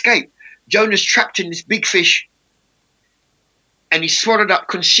way of escape, Jonah's trapped in this big fish and he's swallowed up,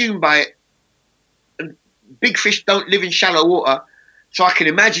 consumed by it. And big fish don't live in shallow water. So I can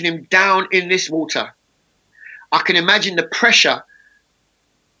imagine him down in this water. I can imagine the pressure.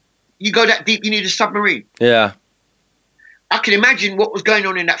 You go that deep, you need a submarine. Yeah. I can imagine what was going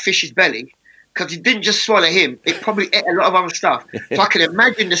on in that fish's belly, because it didn't just swallow him. It probably ate a lot of other stuff. So I can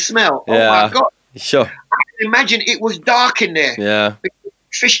imagine the smell. Yeah. Oh, my God. Sure. I can imagine it was dark in there. Yeah. Because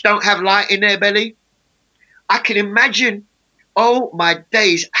fish don't have light in their belly. I can imagine, oh, my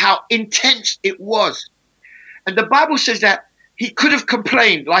days, how intense it was. And the Bible says that he could have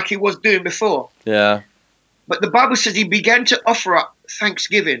complained like he was doing before. Yeah. But the Bible says he began to offer up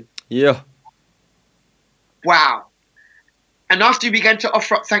thanksgiving. Yeah. Wow. And after he began to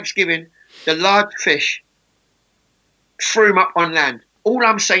offer up thanksgiving, the large fish threw him up on land. All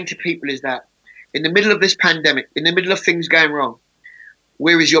I'm saying to people is that in the middle of this pandemic, in the middle of things going wrong,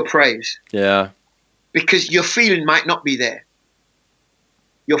 where is your praise? Yeah. Because your feeling might not be there.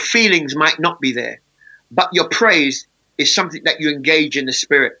 Your feelings might not be there. But your praise is something that you engage in the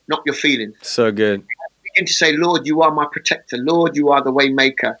spirit, not your feelings. So good. Begin to say, Lord, you are my protector. Lord, you are the way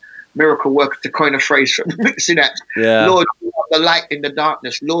maker, miracle worker, to coin a phrase from Mixing Acts. Yeah. Lord, you are the light in the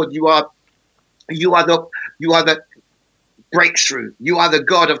darkness. Lord, you are the breakthrough. You are the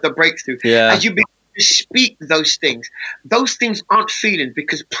God of the breakthrough. Yeah. As you begin to speak those things. Those things aren't feelings,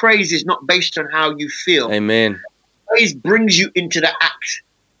 because praise is not based on how you feel. Amen. Praise brings you into the act,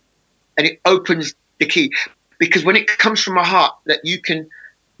 and it opens the key. Because when it comes from a heart that you can,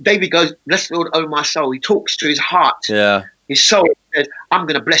 David goes, "Bless the Lord, oh my soul." He talks to his heart. Yeah. His soul says, "I'm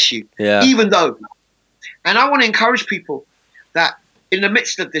going to bless you." Yeah. Even though. And I want to encourage people that in the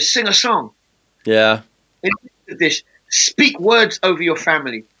midst of this, sing a song. Yeah. In the midst of this, speak words over your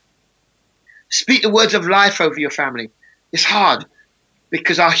family. Speak the words of life over your family. It's hard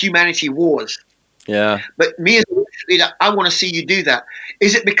because our humanity wars. Yeah. But me as a leader, I want to see you do that.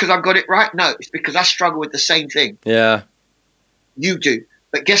 Is it because I've got it right? No, it's because I struggle with the same thing. Yeah. You do.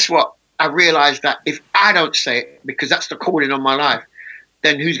 But guess what? I realized that if I don't say it, because that's the calling on my life,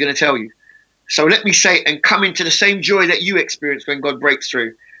 then who's going to tell you? So let me say it and come into the same joy that you experience when God breaks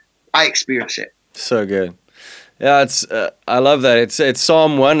through. I experience it. So good. Yeah, it's. I love that. It's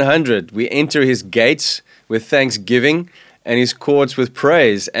Psalm 100. We enter His gates with thanksgiving and His courts with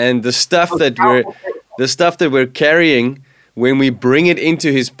praise. And the stuff that we're carrying, when we bring it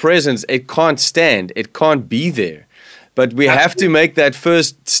into His presence, it can't stand. It can't be there. But we have to make that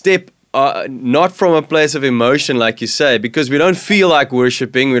first step. Not from a place of emotion, like you say, because we don't feel like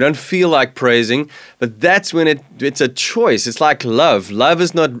worshiping, we don't feel like praising, but that's when it's a choice. It's like love. Love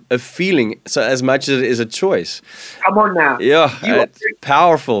is not a feeling so as much as it is a choice. Come on now. Yeah, it's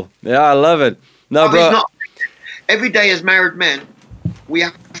powerful. Yeah, I love it. No, bro. Every day as married men, we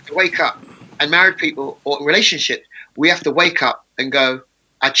have to wake up, and married people or relationships, we have to wake up and go,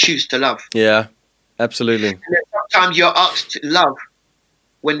 I choose to love. Yeah, absolutely. And then sometimes you're asked to love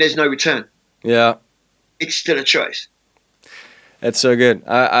when there's no return. Yeah. It's still a choice. That's so good.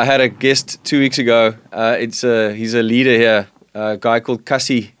 I had a guest 2 weeks ago. He's a leader here, a guy called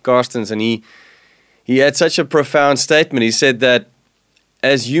Cassie Carstens, and he had such a profound statement. He said that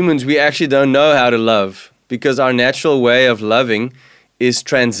as humans, we actually don't know how to love because our natural way of loving is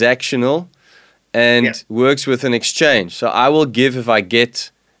transactional and works with an exchange. So I will give if I get,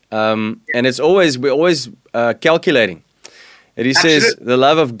 and we're always calculating. And he says the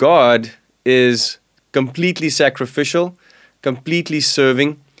love of God is completely sacrificial, completely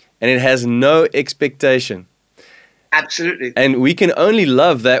serving, and it has no expectation. Absolutely. And we can only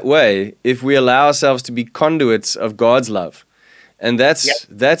love that way if we allow ourselves to be conduits of God's love. And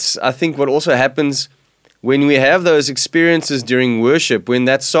that's I think what also happens when we have those experiences during worship, when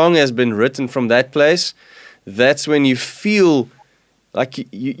that song has been written from that place, that's when you feel like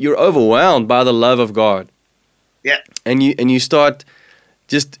you're overwhelmed by the love of God. Yeah. And you start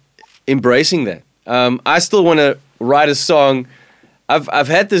just embracing that. I still want to write a song. I've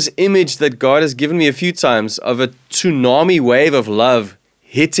had this image that God has given me a few times of a tsunami wave of love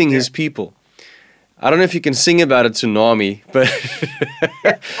hitting His people. I don't know if you can sing about a tsunami, but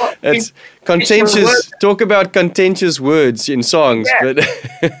it's contentious. Talk about contentious words in songs. Yeah. But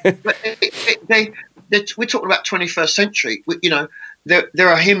we're talking about 21st century. There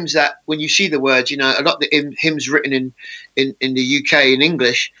are hymns that when you see the words, a lot of the hymns written in the UK in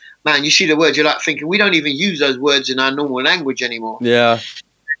English, man, you see the words, you're like thinking, we don't even use those words in our normal language anymore. Yeah.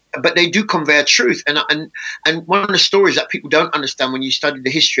 But they do convey truth. And one of the stories that people don't understand when you study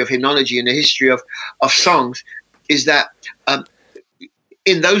the history of hymnology and the history of songs is that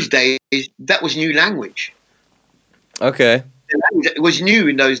in those days, that was new language. Okay. It was new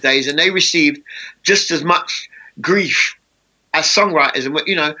in those days, and they received just as much grief as songwriters. And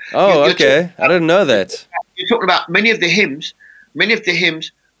okay. I didn't know that. You're talking about many of the hymns,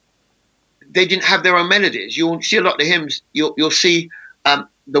 they didn't have their own melodies. You'll see a lot of the hymns, you'll see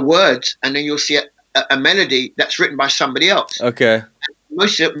the words, and then you'll see a melody that's written by somebody else. Okay. And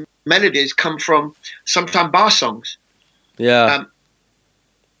most of the melodies come from sometimes bar songs. Yeah.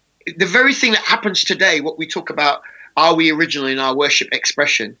 The very thing that happens today, what we talk about, are we original in our worship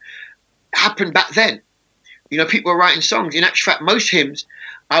expression, happened back then. People are writing songs. In actual fact, most hymns,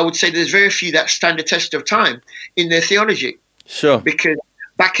 I would say there's very few that stand the test of time in their theology. Sure. Because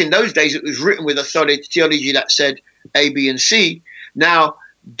back in those days, it was written with a solid theology that said A, B, and C. Now,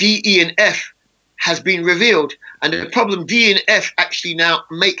 D, E, and F has been revealed. And the problem, D and F actually now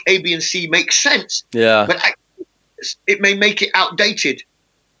make A, B, and C make sense. Yeah. But it may make it outdated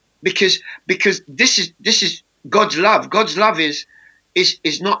because this is God's love. God's love is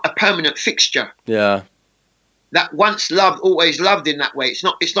not a permanent fixture. Yeah. That once loved, always loved in that way. It's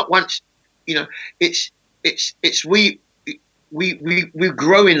not once, it's we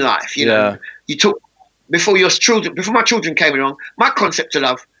grow in life, Yeah. You talk before my children came along, my concept of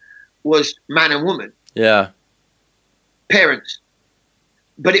love was man and woman. Yeah. Parents.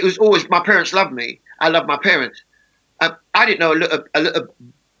 But it was always my parents loved me. I loved my parents. I didn't know a little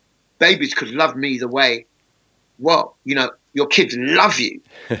babies could love me the way, whoa, you know, your kids love you.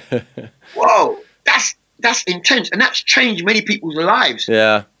 Whoa, that's intense. And that's changed many people's lives.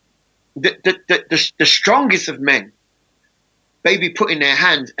 Yeah. The strongest of men, baby put in their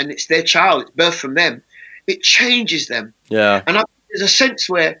hands and it's their child, it's birthed from them. It changes them. Yeah. And there's a sense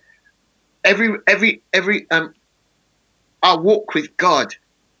where every our walk with God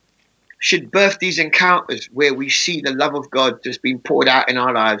should birth these encounters where we see the love of God just being poured out in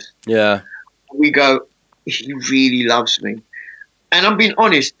our lives. Yeah. We go, he really loves me. And I'm being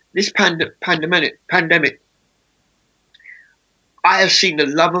honest, this pandemic, I have seen the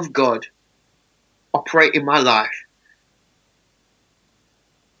love of God operate in my life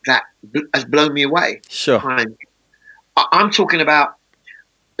that has blown me away. Sure. I'm talking about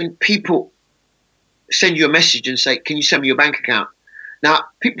when people send you a message and say, can you send me your bank account? Now,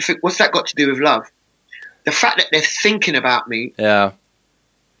 people think, what's that got to do with love? The fact that they're thinking about me. Yeah.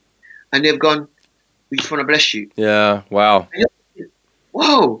 And they've gone, we just want to bless you. Yeah. Wow.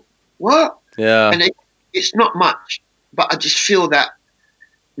 Whoa, what? Yeah. And it's not much, but I just feel that,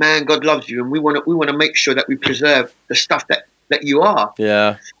 man, God loves you, and we want to make sure that we preserve the stuff that you are.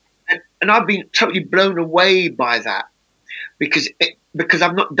 Yeah. And I've been totally blown away by that because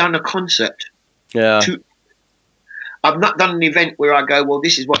I've not done a concert. Yeah. I've not done an event where I go, well,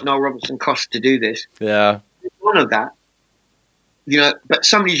 this is what Noel Robertson costs to do this. Yeah. None of that. You know, but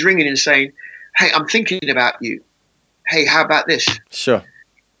somebody's ringing and saying, hey, I'm thinking about you. Hey, how about this? Sure.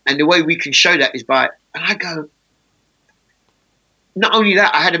 And the way we can show that is and I go, not only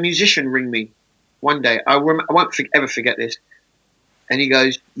that, I had a musician ring me one day. I won't ever forget this. And he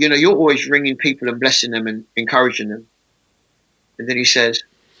goes, you know, you're always ringing people and blessing them and encouraging them. And then he says,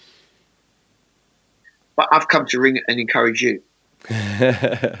 but I've come to ring and encourage you.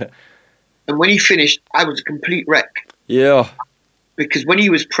 And when he finished, I was a complete wreck. Yeah. Because when he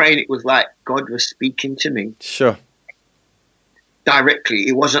was praying, it was like God was speaking to me. Sure. Directly.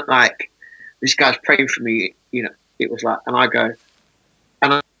 It wasn't like this guy's praying for me. You know, it was like, and I go,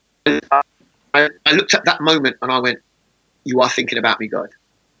 and I looked at that moment and I went, you are thinking about me, God.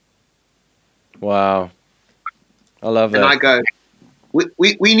 Wow. I love that. And I go,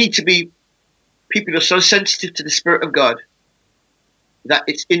 we need to be people who are so sensitive to the Spirit of God that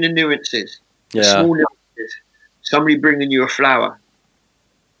it's in the nuances, the small nuances. Somebody bringing you a flower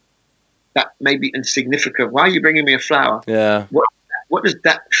that may be insignificant. Why are you bringing me a flower? Yeah. What does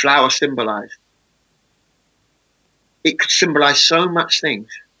that flower symbolize? It could symbolize so much things.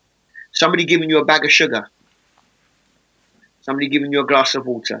 Somebody giving you a bag of sugar. Somebody giving you a glass of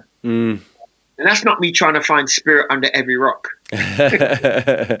water. Mm. And that's not me trying to find spirit under every rock.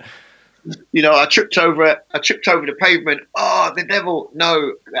 You know, I tripped over the pavement. Oh, the devil!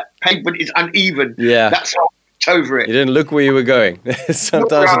 No, that pavement is uneven. Yeah, that's how I tripped over it. You didn't look where you were going.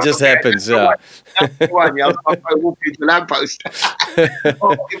 Sometimes it just happens. Yeah. That's the one. Yeah, I was walking into the lamppost. The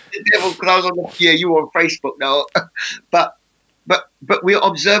devil, because I was on you were on Facebook now. But we're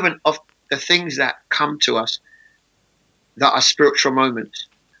observant of the things that come to us that are spiritual moments.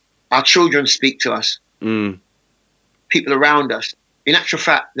 Our children speak to us. Mm. People around us. In actual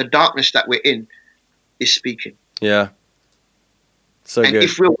fact, the darkness that we're in is speaking. Yeah. So and good.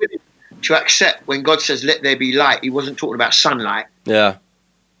 If we're willing to accept when God says, let there be light, he wasn't talking about sunlight. Yeah.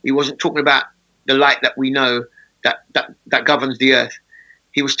 He wasn't talking about the light that we know that governs the earth.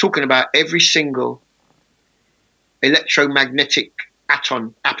 He was talking about every single electromagnetic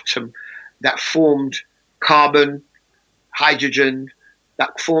atom that formed carbon, hydrogen,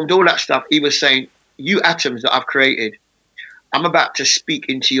 that formed all that stuff. He was saying, you atoms that I've created, I'm about to speak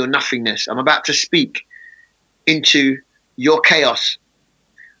into your nothingness. I'm about to speak into your chaos.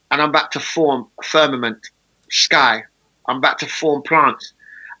 And I'm about to form a firmament, sky. I'm about to form plants.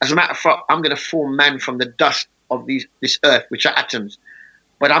 As a matter of fact, I'm going to form man from the dust of this earth, which are atoms.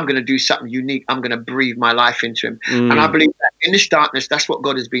 But I'm going to do something unique. I'm going to breathe my life into him. And I believe that in this darkness, that's what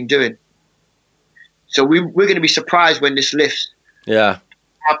God has been doing. So we're going to be surprised when this lifts. Yeah.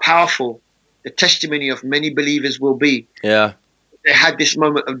 How powerful the testimony of many believers will be. Yeah. They had this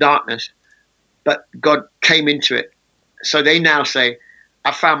moment of darkness, but God came into it. So they now say,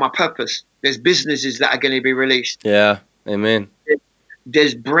 I found my purpose. There's businesses that are going to be released. Yeah. Amen.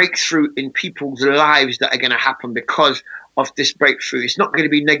 There's breakthrough in people's lives that are going to happen because of this breakthrough. It's not going to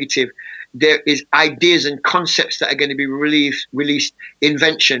be negative. There is ideas and concepts that are going to be released,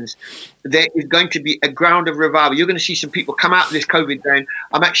 inventions. There is going to be a ground of revival. You're going to see some people come out of this COVID going,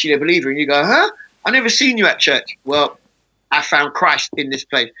 I'm actually a believer. And you go, huh? I never seen you at church. Well, I found Christ in this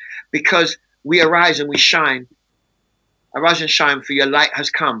place because we arise and we shine. Arise and shine, for your light has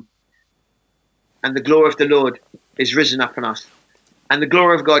come. And the glory of the Lord is risen upon us. And the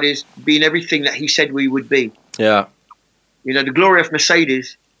glory of God is being everything that he said we would be. Yeah. You know, the glory of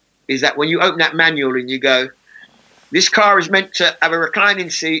Mercedes is that when you open that manual and you go, this car is meant to have a reclining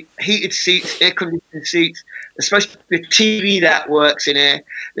seat, heated seats, air conditioned seats. There's supposed to be a TV that works in here.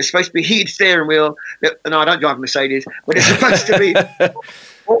 There's supposed to be a heated steering wheel. No, I don't drive a Mercedes, but there's supposed to be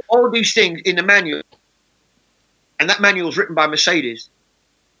all these things in the manual. And that manual is written by Mercedes.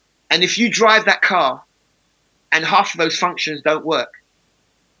 And if you drive that car and half of those functions don't work,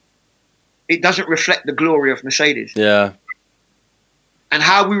 it doesn't reflect the glory of Mercedes. Yeah. And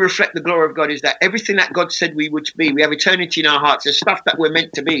how we reflect the glory of God is that everything that God said we would be, we have eternity in our hearts. There's stuff that we're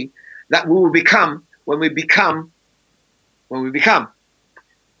meant to be, that we will become when we become.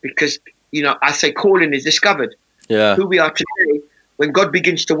 Because, you know, I say calling is discovered. Yeah. Who we are today, when God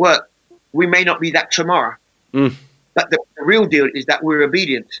begins to work, we may not be that tomorrow. Mm. But the real deal is that we're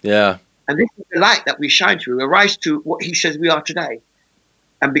obedient. Yeah. And this is the light that we shine through. We rise to what he says we are today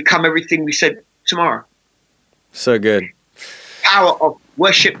and become everything we said tomorrow. So good. Power of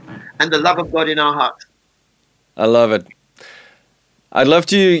worship and the love of God in our hearts. I love it. I'd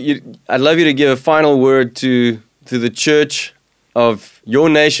love you to give a final word to the church of your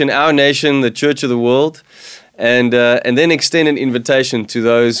nation, our nation, the church of the world, and then extend an invitation to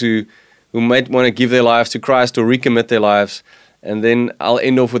those who might want to give their lives to Christ or recommit their lives. And then I'll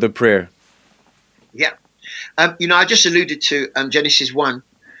end off with a prayer. Yeah. You know, I just alluded to Genesis 1,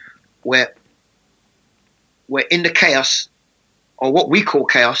 where in the chaos, or what we call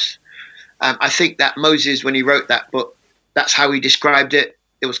chaos, I think that Moses, when he wrote that book, that's how he described it.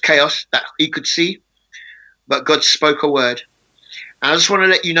 It was chaos that he could see, but God spoke a word. And I just want to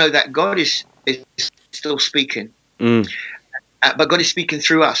let you know that God is still speaking, but God is speaking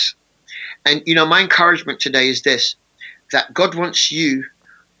through us. And, you know, my encouragement today is this, that God wants you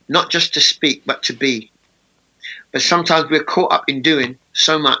not just to speak, but to be. But sometimes we're caught up in doing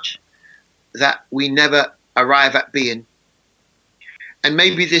so much that we never arrive at being. And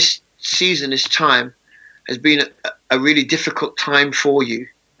maybe this season, this time, has been a really difficult time for you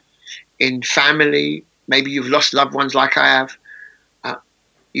in family. Maybe you've lost loved ones like I have.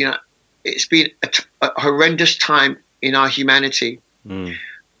 You know, it's been a horrendous time in our humanity.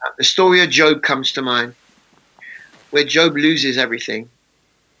 The story of Job comes to mind, where Job loses everything.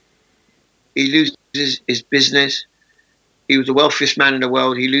 He loses his business. He was the wealthiest man in the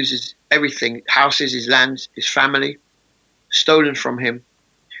world. He loses everything, houses, his lands, his family, stolen from him.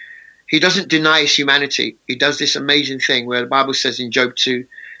 He doesn't deny his humanity. He does this amazing thing where the Bible says in Job 2,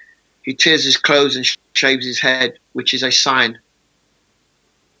 he tears his clothes and shaves his head, which is a sign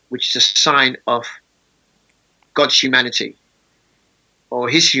of God's humanity or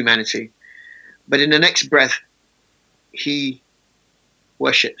his humanity. But in the next breath, he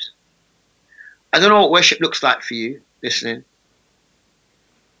worships. I don't know what worship looks like for you listening,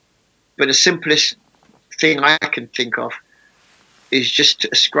 but the simplest thing I can think of is just to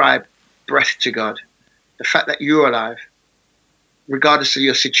ascribe breath to God. The fact that you're alive, regardless of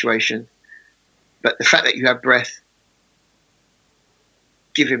your situation, but the fact that you have breath,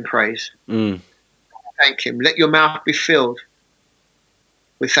 give him praise. Thank him. Let your mouth be filled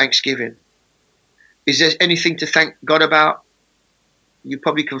with thanksgiving. Is there anything to thank God about? You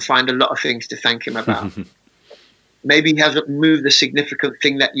probably can find a lot of things to thank him about. Maybe he hasn't moved the significant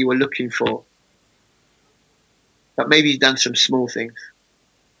thing that you were looking for, but maybe he's done some small things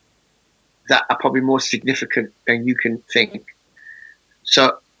that are probably more significant than you can think.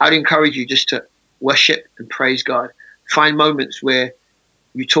 So I'd encourage you just to worship and praise God. Find moments where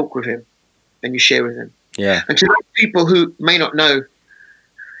you talk with him and you share with him. Yeah. And to those people who may not know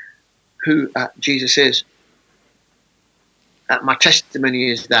who Jesus is, my testimony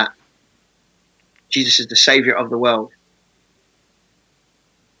is that Jesus is the Savior of the world.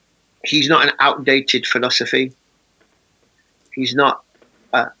 He's not an outdated philosophy. He's not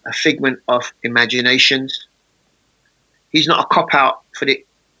a figment of imaginations. He's not a cop-out for the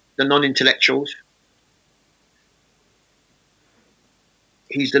non-intellectuals.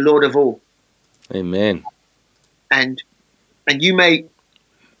 He's the Lord of all. Amen. And you may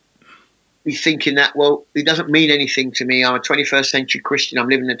be thinking that, well, it doesn't mean anything to me. I'm a 21st century Christian. I'm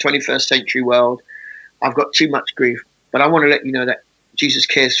living in a 21st century world. I've got too much grief. But I want to let you know that Jesus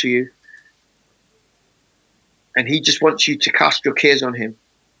cares for you. And he just wants you to cast your cares on him.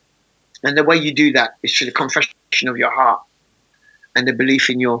 And the way you do that is through the confession of your heart and the belief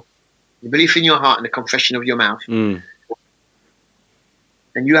in your heart and the confession of your mouth. And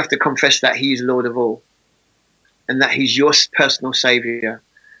you have to confess that he is Lord of all and that he's your personal Savior,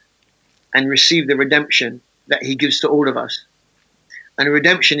 and receive the redemption that he gives to all of us. And the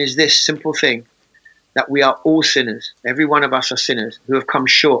redemption is this simple thing, that we are all sinners. Every one of us are sinners who have come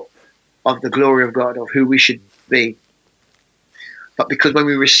short of the glory of God, of who we should be. But because when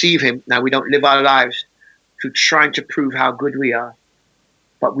we receive him, now we don't live our lives through trying to prove how good we are,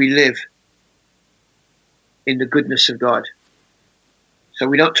 but we live in the goodness of God. So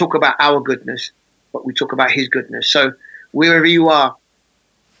we don't talk about our goodness, but we talk about his goodness. So wherever you are,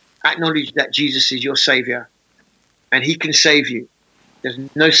 acknowledge that Jesus is your Savior and he can save you. There's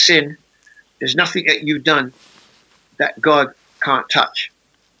no sin. There's nothing that you've done that God can't touch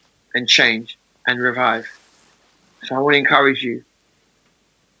and change and revive. So I want to encourage you.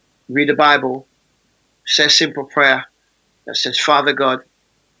 Read the Bible. Say a simple prayer that says, Father God,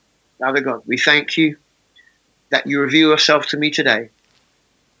 we thank you that you reveal yourself to me today.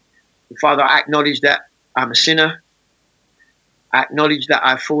 And Father, I acknowledge that I'm a sinner. I acknowledge that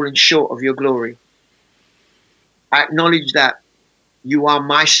I've fallen short of your glory. I acknowledge that you are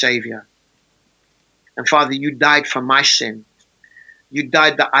my Savior. And Father, you died for my sin. You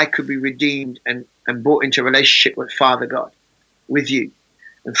died that I could be redeemed and brought into a relationship with Father God, with you.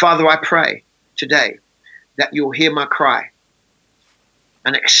 And Father, I pray today that you'll hear my cry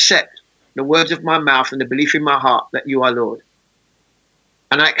and accept the words of my mouth and the belief in my heart that you are Lord.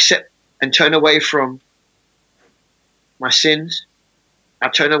 And I accept and turn away from my sins. I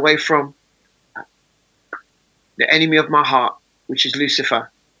turn away from the enemy of my heart, which is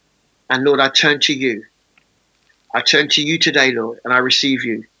Lucifer. And Lord, I turn to you. I turn to you today, Lord, and I receive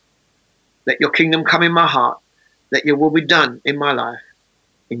you. Let your kingdom come in my heart. Let your will be done in my life.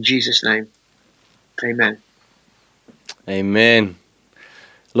 In Jesus' name, amen. Amen.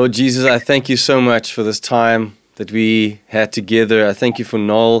 Lord Jesus, I thank you so much for this time that we had together. I thank you for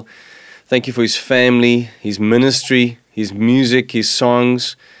Noel. Thank you for his family, his ministry, his music, his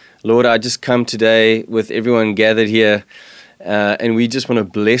songs. Lord, I just come today with everyone gathered here, and we just want to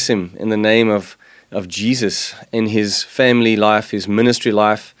bless him in the name of Jesus, in his family life, his ministry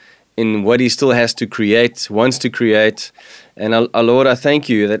life, in what he still has to create, wants to create. And Lord, I thank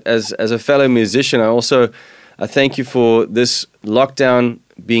you that as a fellow musician, I thank you for this lockdown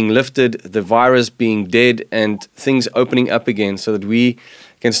being lifted, the virus being dead, and things opening up again so that we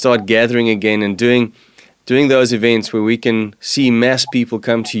can start gathering again and doing those events where we can see mass people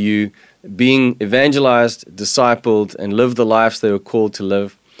come to you, being evangelized, discipled, and live the lives they were called to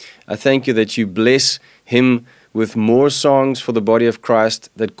live. I thank you that you bless him with more songs for the body of Christ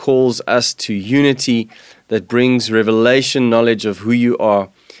that calls us to unity, that brings revelation knowledge of who you are.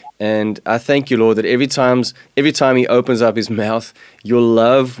 And I thank you, Lord, that every time he opens up his mouth, your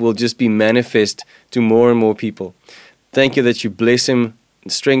love will just be manifest to more and more people. Thank you that you bless him,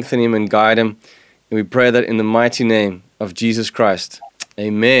 strengthen him, and guide him. And we pray that in the mighty name of Jesus Christ.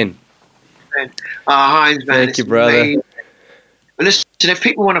 Amen. Heinz, man, thank you, brother. Amazing. Listen, if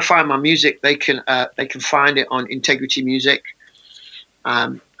people want to find my music, they can find it on Integrity Music.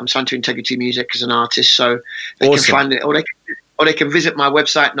 I'm signed to Integrity Music as an artist, so they can find it, or they can visit my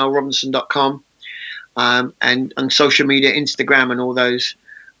website, noelrobinson.com, and on social media, Instagram, and all those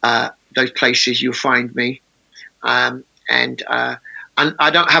places you'll find me. And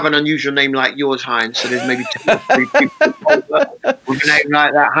I don't have an unusual name like yours, Heinz. So there's maybe 2 or 3 people with a name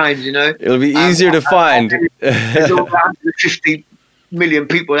like that, Heinz. You know, it'll be easier to find. There's all 150 million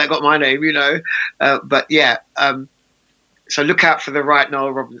people that got my name, you know. But yeah, so look out for the right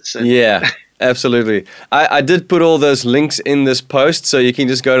Noel Robinson. Yeah, absolutely. I did put all those links in this post, so you can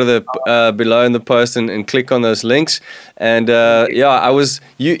just go to the below in the post and click on those links. And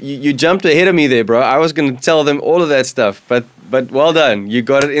you jumped ahead of me there, bro. I was going to tell them all of that stuff, but well done. You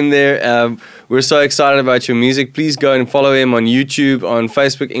got it in there. We're so excited about your music. Please go and follow him on YouTube, on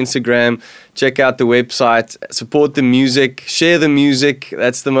Facebook, Instagram. Check out the website. Support the music. Share the music.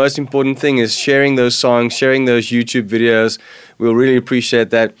 That's the most important thing, is sharing those songs, sharing those YouTube videos. We'll really appreciate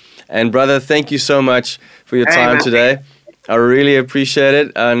that. And brother, thank you so much for your time today. I really appreciate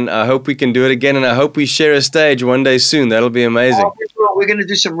it, and I hope we can do it again, and I hope we share a stage one day soon. That'll be amazing. We're going to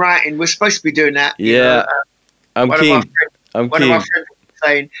do some writing. We're supposed to be doing that. Yeah, I'm keen. One of my friends was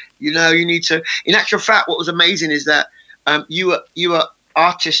saying, you need to. In actual fact, what was amazing is that you were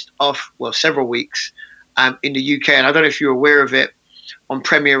artist of several weeks in the UK, and I don't know if you're aware of it, on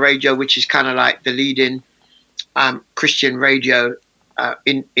Premier Radio, which is kind of like the leading Christian radio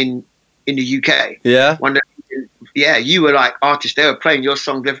in the UK. Yeah. You were like artists. They were playing your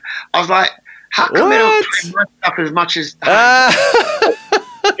songs. I was like, how come they don't play my stuff as much as?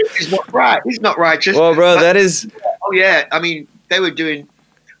 It's not right. It's not righteous. Well, bro, that is. Oh yeah, I mean, they were doing.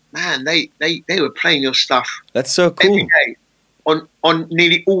 Man, they were playing your stuff. That's so cool. Every day on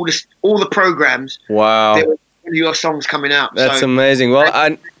nearly all the programs. Wow. There were your songs coming out. That's amazing.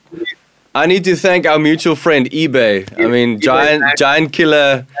 Well, I need to thank our mutual friend eBay. I mean, Giant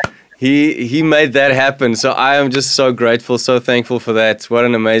Killer. He made that happen. So I am just so grateful, so thankful for that. What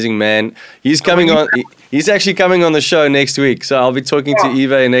an amazing man. He's coming on. He's actually coming on the show next week. So I'll be talking to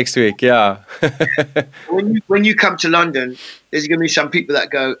eBay next week. Yeah. when you come to London, there's going to be some people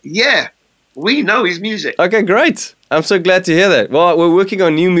that go, yeah, we know his music. Okay, great. I'm so glad to hear that. Well, we're working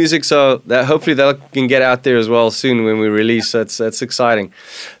on new music, so that hopefully that can get out there as well soon when we release. That's exciting.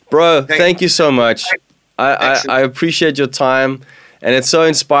 Bro, thank you so much. I appreciate your time. And it's so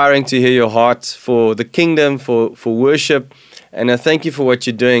inspiring to hear your heart for the kingdom, for worship. And I thank you for what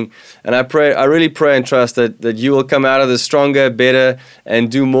you're doing. And I really pray and trust that you will come out of this stronger, better, and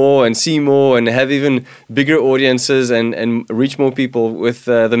do more and see more and have even bigger audiences and reach more people with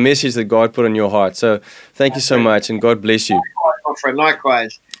the message that God put on your heart. So thank you so much, and God bless you. My friend,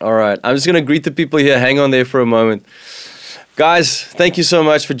 likewise. All right. I'm just going to greet the people here. Hang on there for a moment. Guys, thank you so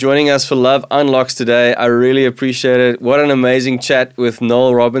much for joining us for Love Unlocks today. I really appreciate it. What an amazing chat with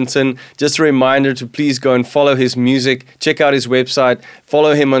Noel Robinson. Just a reminder to please go and follow his music, check out his website,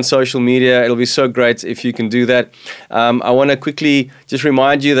 follow him on social media. It'll be so great if you can do that. I want to quickly just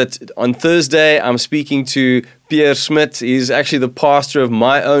remind you that on Thursday, I'm speaking to Pierre Smith. He's actually the pastor of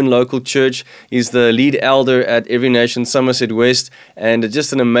my own local church. He's the lead elder at Every Nation Somerset West, and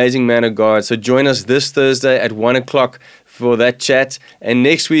just an amazing man of God. So join us this Thursday at 1 o'clock for that chat. And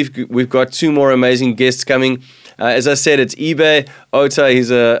next week, we've got 2 more amazing guests coming. As I said, it's eBay Ota.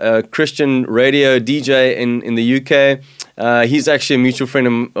 He's a Christian radio DJ in the UK. He's actually a mutual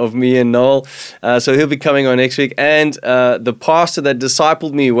friend of me and Noel. So he'll be coming on next week. And the pastor that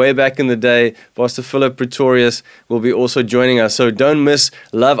discipled me way back in the day, Pastor Philip Pretorius, will be also joining us. So don't miss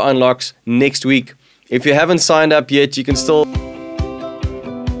Love Unlocks next week. If you haven't signed up yet, you can still...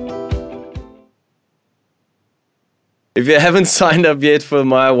 If you haven't signed up yet for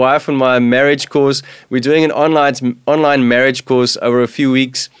my wife and my marriage course, we're doing an online marriage course over a few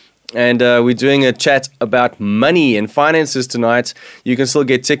weeks. And we're doing a chat about money and finances tonight. You can still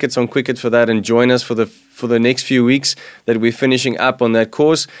get tickets on Quicket for that and join us for the next few weeks that we're finishing up on that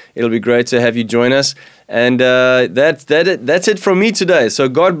course. It'll be great to have you join us. And that's it from me today. So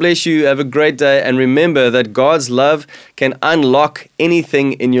God bless you. Have a great day. And remember that God's love can unlock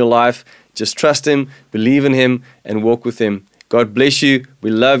anything in your life. Just trust Him, believe in Him, and walk with Him. God bless you. We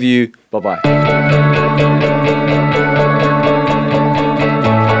love you. Bye-bye.